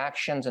affect the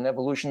actions and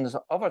evolutions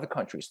of other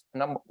countries.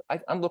 And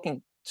I'm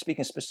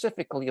speaking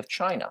specifically of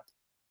China,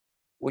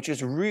 which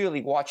is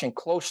really watching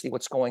closely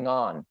what's going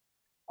on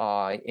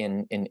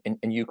in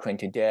Ukraine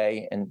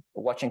today, and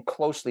watching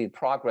closely the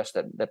progress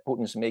that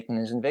Putin is making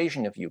in his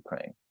invasion of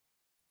Ukraine.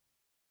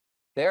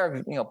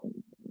 There, you know,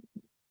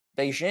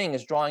 Beijing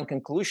is drawing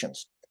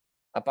conclusions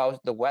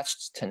about the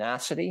West's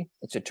tenacity,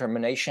 its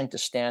determination to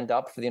stand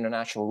up for the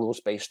international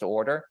rules-based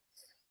order,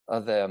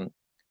 the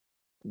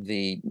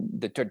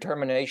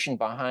determination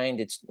behind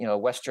its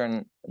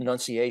Western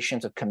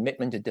enunciations of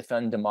commitment to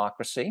defend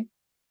democracy.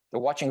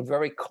 They're watching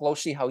very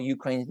closely how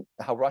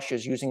Russia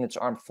is using its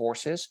armed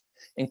forces,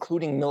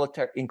 including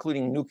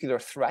nuclear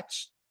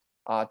threats,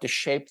 to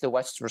shape the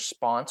West's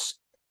response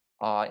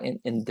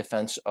in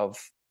defense of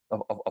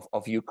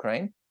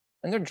Ukraine.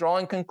 And they're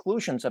drawing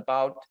conclusions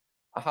about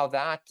how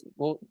that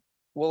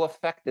will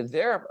affect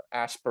their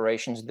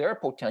aspirations, their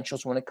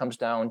potentials when it comes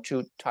down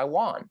to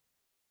Taiwan.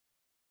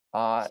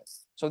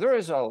 So there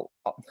is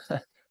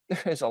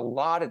a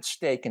lot at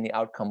stake in the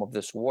outcome of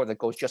this war that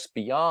goes just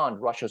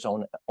beyond Russia's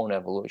own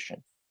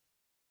evolution.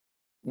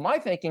 My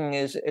thinking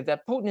is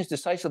that Putin is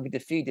decisively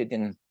defeated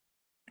in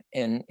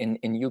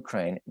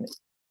Ukraine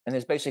and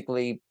is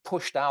basically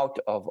pushed out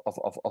of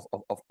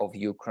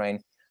Ukraine.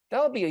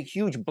 That'll be a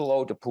huge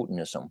blow to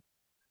Putinism.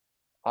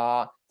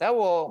 That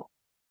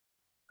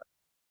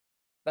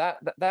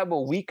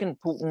will weaken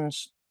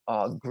Putin's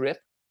grip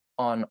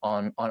on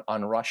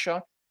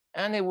Russia,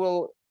 and it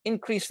will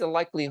increase the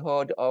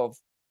likelihood of,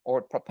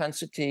 or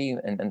propensity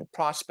and the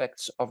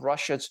prospects of,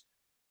 Russia's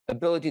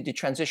ability to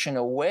transition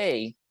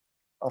away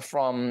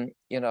from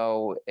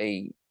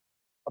a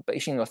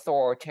basically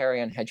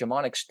authoritarian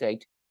hegemonic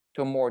state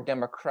to a more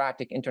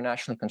democratic,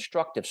 internationally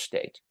constructive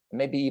state,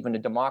 maybe even a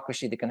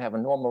democracy that can have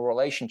a normal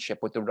relationship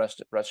with the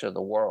rest of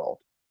the world.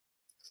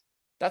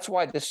 That's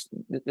why this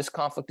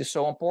conflict is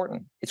so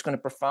important. It's going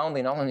to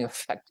profoundly not only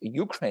affect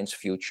Ukraine's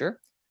future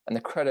and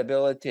the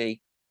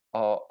credibility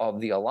of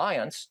the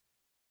alliance,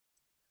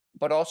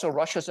 but also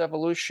Russia's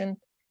evolution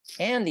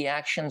and the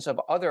actions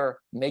of other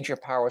major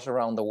powers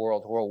around the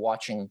world who are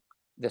watching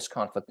this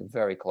conflict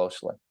very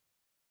closely.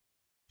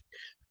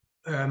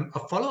 A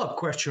follow-up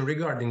question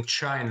regarding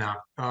China.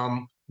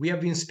 We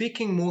have been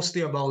speaking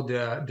mostly about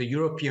the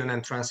European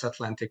and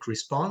transatlantic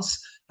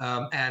response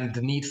and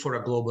the need for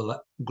a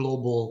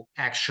global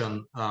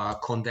action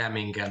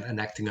condemning and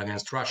acting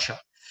against Russia.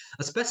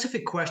 A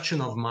specific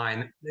question of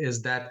mine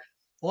is that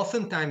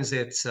oftentimes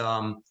it's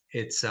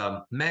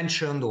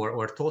mentioned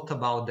or thought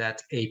about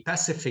that a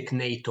Pacific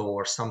NATO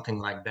or something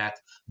like that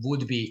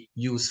would be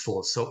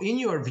useful. So in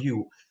your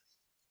view,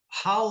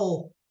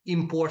 how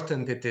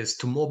important it is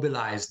to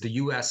mobilize the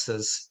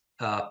US's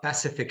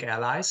Pacific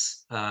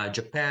allies,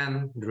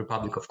 Japan, the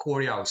Republic of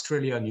Korea,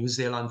 Australia, New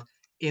Zealand,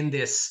 in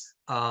this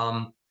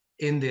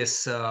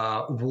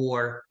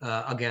war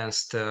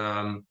against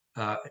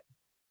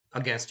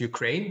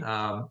Ukraine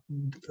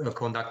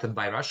conducted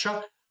by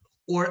Russia,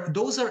 or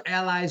those are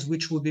allies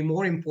which would be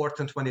more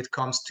important when it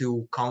comes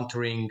to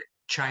countering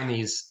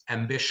Chinese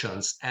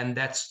ambitions,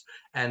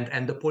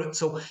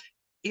 so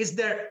is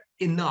there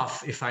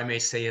enough, if I may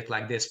say it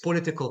like this,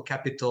 political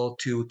capital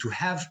to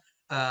have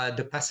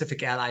the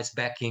Pacific allies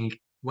backing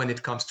when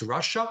it comes to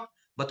Russia,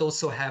 but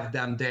also have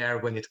them there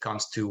when it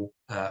comes to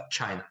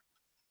China?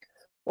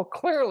 Well,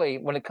 clearly,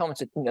 when it comes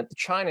to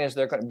China,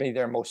 they're going to be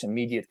their most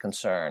immediate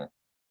concern.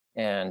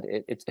 And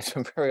it's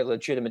a very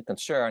legitimate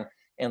concern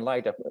in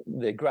light of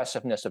the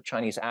aggressiveness of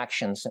Chinese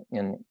actions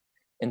in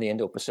the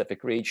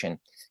Indo-Pacific region,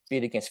 be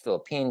it against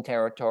Filipino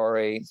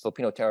territory,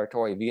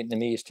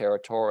 Vietnamese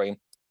territory,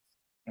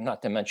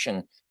 not to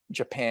mention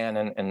Japan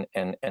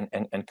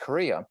and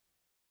Korea.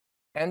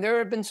 And there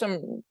have been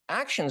some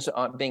actions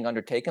being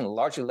undertaken,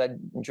 largely led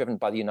and driven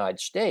by the United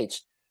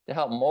States, to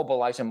help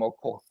mobilize a more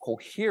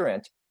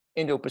coherent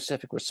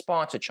Indo-Pacific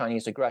response to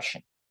Chinese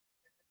aggression.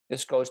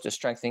 This goes to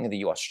strengthening the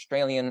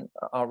U.S.-Australian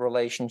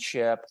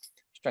relationship,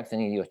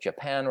 strengthening the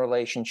U.S.-Japan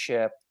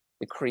relationship,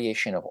 the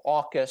creation of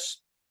AUKUS,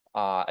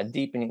 a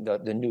deepening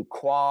the new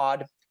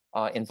Quad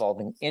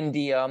involving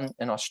India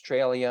and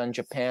Australia and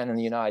Japan and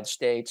the United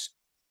States,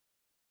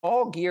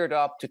 all geared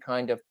up to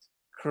kind of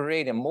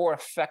create a more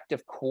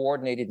effective,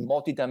 coordinated,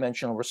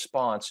 multidimensional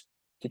response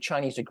to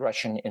Chinese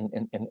aggression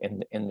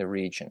in the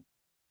region.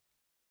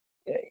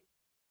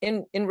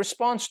 In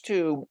response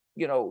to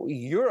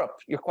Europe,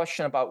 your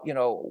question about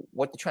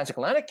what the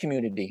transatlantic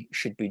community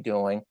should be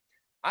doing,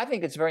 I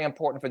think it's very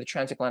important for the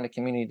transatlantic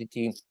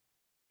community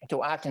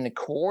to act in a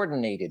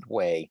coordinated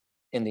way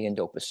in the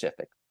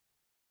Indo-Pacific.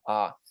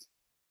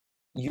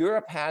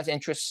 Europe has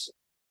interests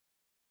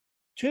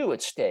too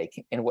at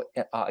stake in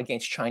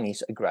against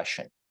Chinese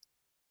aggression.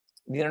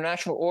 The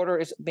international order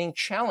is being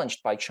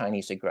challenged by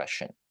Chinese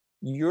aggression.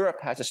 Europe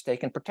has a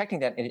stake in protecting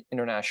that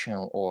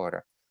international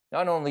order,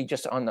 not only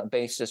just on the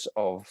basis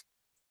of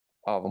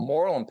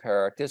moral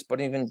imperatives, but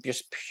even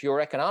just pure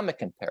economic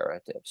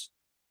imperatives.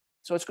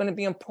 So it's going to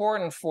be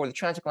important for the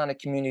transatlantic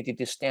community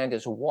to stand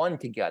as one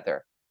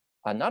together,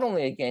 not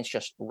only against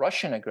just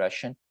Russian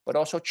aggression, but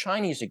also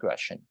Chinese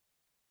aggression.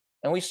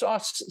 And we saw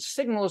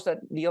signals that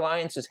the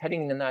alliance is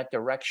heading in that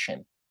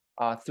direction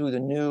through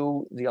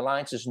the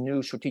alliance's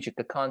new strategic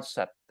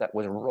concept that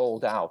was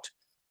rolled out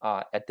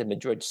at the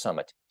Madrid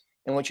summit,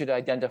 in which it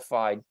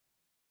identified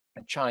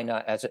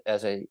China as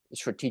a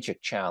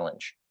strategic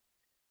challenge.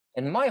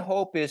 And my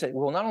hope is that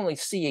we'll not only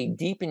see a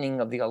deepening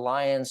of the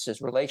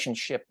alliance's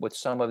relationship with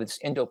some of its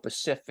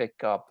Indo-Pacific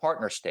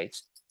partner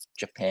states,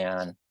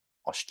 Japan,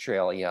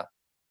 Australia,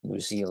 New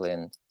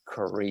Zealand,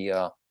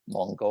 Korea,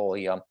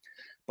 Mongolia,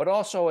 but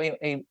also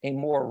a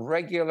more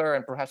regular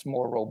and perhaps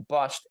more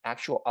robust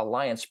actual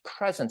alliance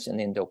presence in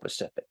the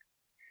Indo-Pacific.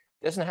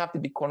 It doesn't have to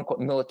be, quote unquote,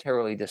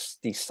 militarily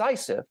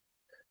decisive,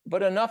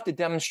 but enough to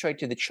demonstrate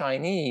to the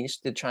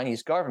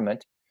Chinese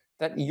government,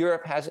 that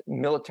Europe has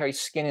military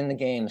skin in the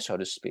game, so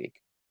to speak.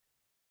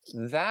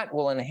 That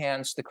will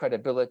enhance the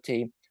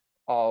credibility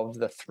of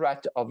the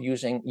threat of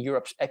using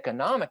Europe's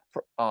economic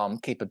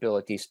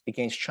capabilities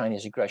against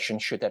Chinese aggression,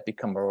 should that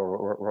become a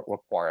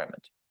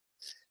requirement.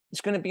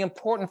 It's going to be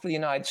important for the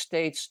United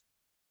States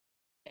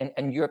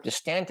and Europe to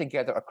stand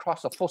together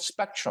across the full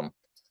spectrum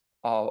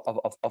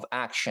of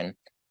action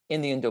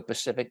in the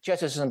Indo-Pacific,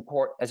 just as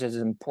important as it is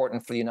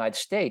important for the United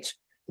States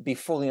to be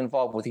fully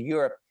involved with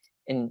Europe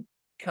in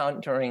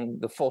countering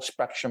the full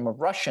spectrum of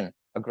Russian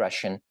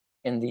aggression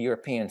in the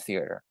European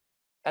theater.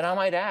 And I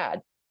might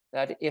add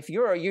that if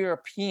you're a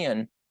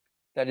European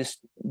that is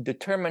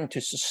determined to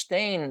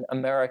sustain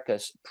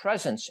America's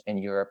presence in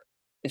Europe,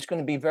 it's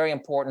going to be very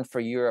important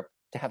for Europe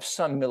to have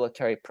some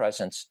military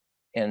presence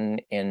in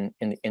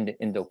the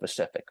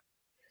Indo-Pacific.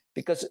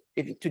 Because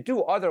if to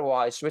do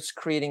otherwise risks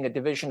creating a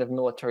division of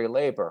military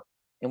labor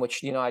in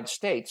which the United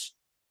States,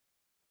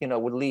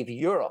 would leave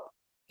Europe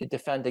to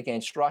defend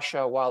against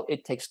Russia while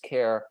it takes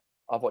care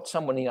of what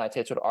someone in the United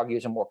States would argue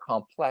is a more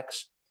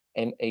complex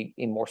and a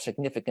more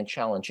significant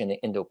challenge in the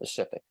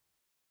Indo-Pacific.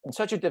 And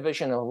such a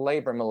division of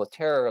labor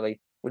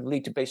militarily would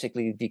lead to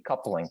basically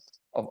decoupling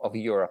of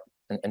Europe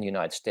and the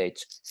United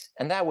States.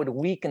 And that would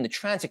weaken the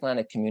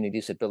transatlantic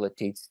community's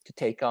ability to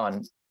take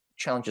on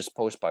challenges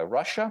posed by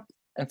Russia,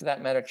 and for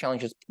that matter,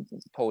 challenges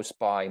posed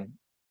by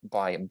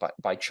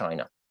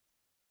China.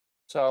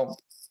 So,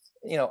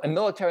 a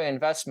military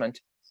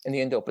investment in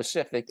the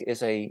Indo-Pacific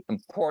is an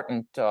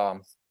important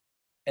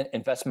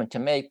investment to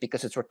make,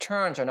 because its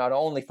returns are not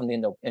only from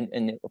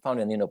found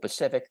in the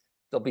Indo-Pacific,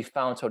 they'll be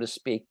found, so to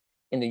speak,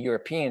 in the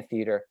European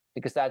theater,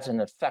 because that's an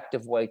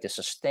effective way to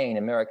sustain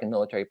American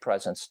military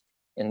presence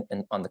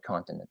on the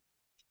continent.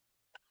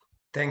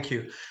 Thank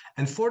you.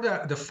 And for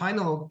the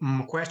final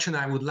question,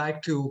 I would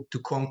like to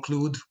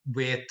conclude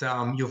with,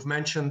 you've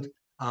mentioned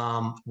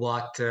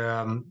what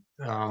the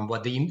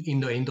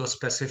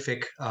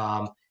Indo-Pacific,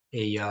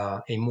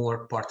 a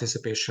more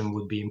participation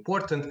would be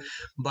important.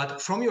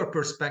 But from your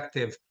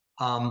perspective,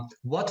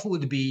 what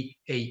would be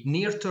a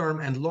near-term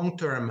and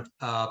long-term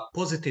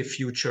positive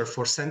future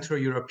for Central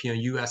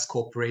European-US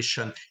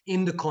cooperation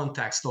in the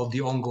context of the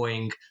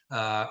ongoing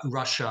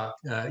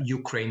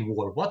Russia-Ukraine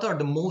war? What are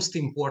the most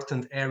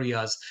important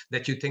areas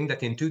that you think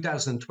that in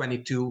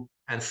 2022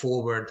 and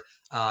forward,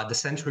 the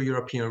Central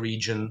European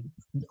region,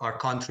 our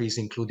countries,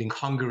 including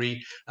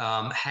Hungary,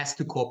 has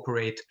to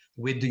cooperate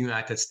with the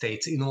United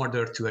States in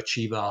order to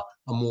achieve a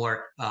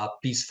more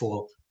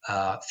peaceful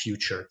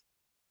future?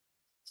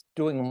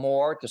 Doing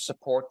more to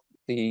support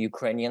the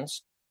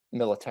Ukrainians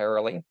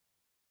militarily,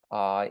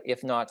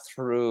 if not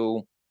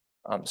through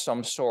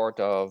some sort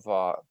of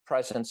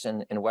presence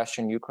in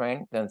Western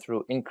Ukraine, then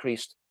through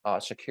increased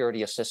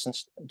security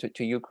assistance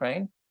to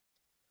Ukraine,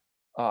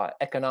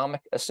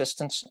 economic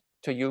assistance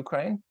to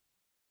Ukraine.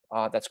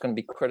 That's going to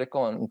be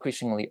critical and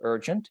increasingly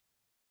urgent.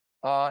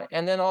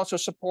 And then also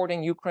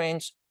supporting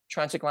Ukraine's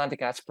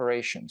transatlantic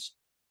aspirations,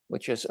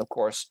 which is, of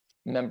course,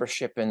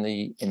 membership in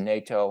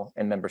NATO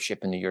and membership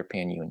in the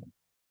European Union.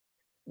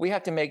 We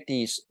have to make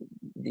these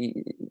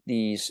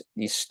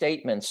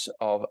statements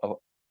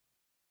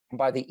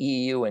by the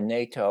EU and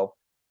NATO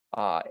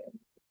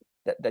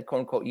that quote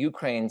unquote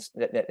Ukraine's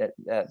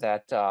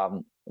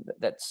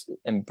that's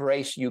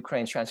embrace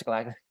Ukraine's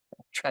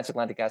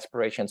transatlantic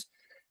aspirations,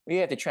 we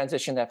have to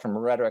transition that from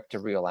rhetoric to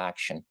real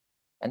action.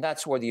 And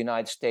that's where the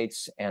United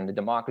States and the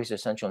democracies of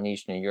Central and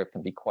Eastern Europe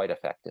can be quite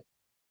effective.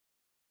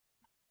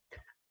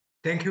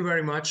 Thank you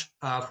very much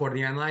for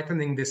the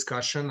enlightening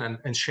discussion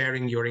and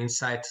sharing your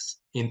insights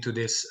into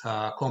these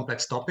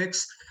complex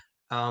topics.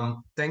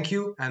 Thank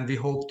you, and we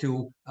hope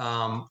to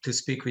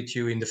speak with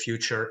you in the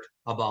future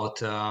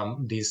about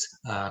these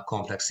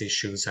complex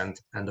issues and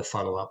the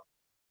follow-up.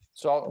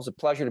 So it was a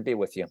pleasure to be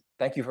with you.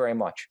 Thank you very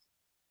much.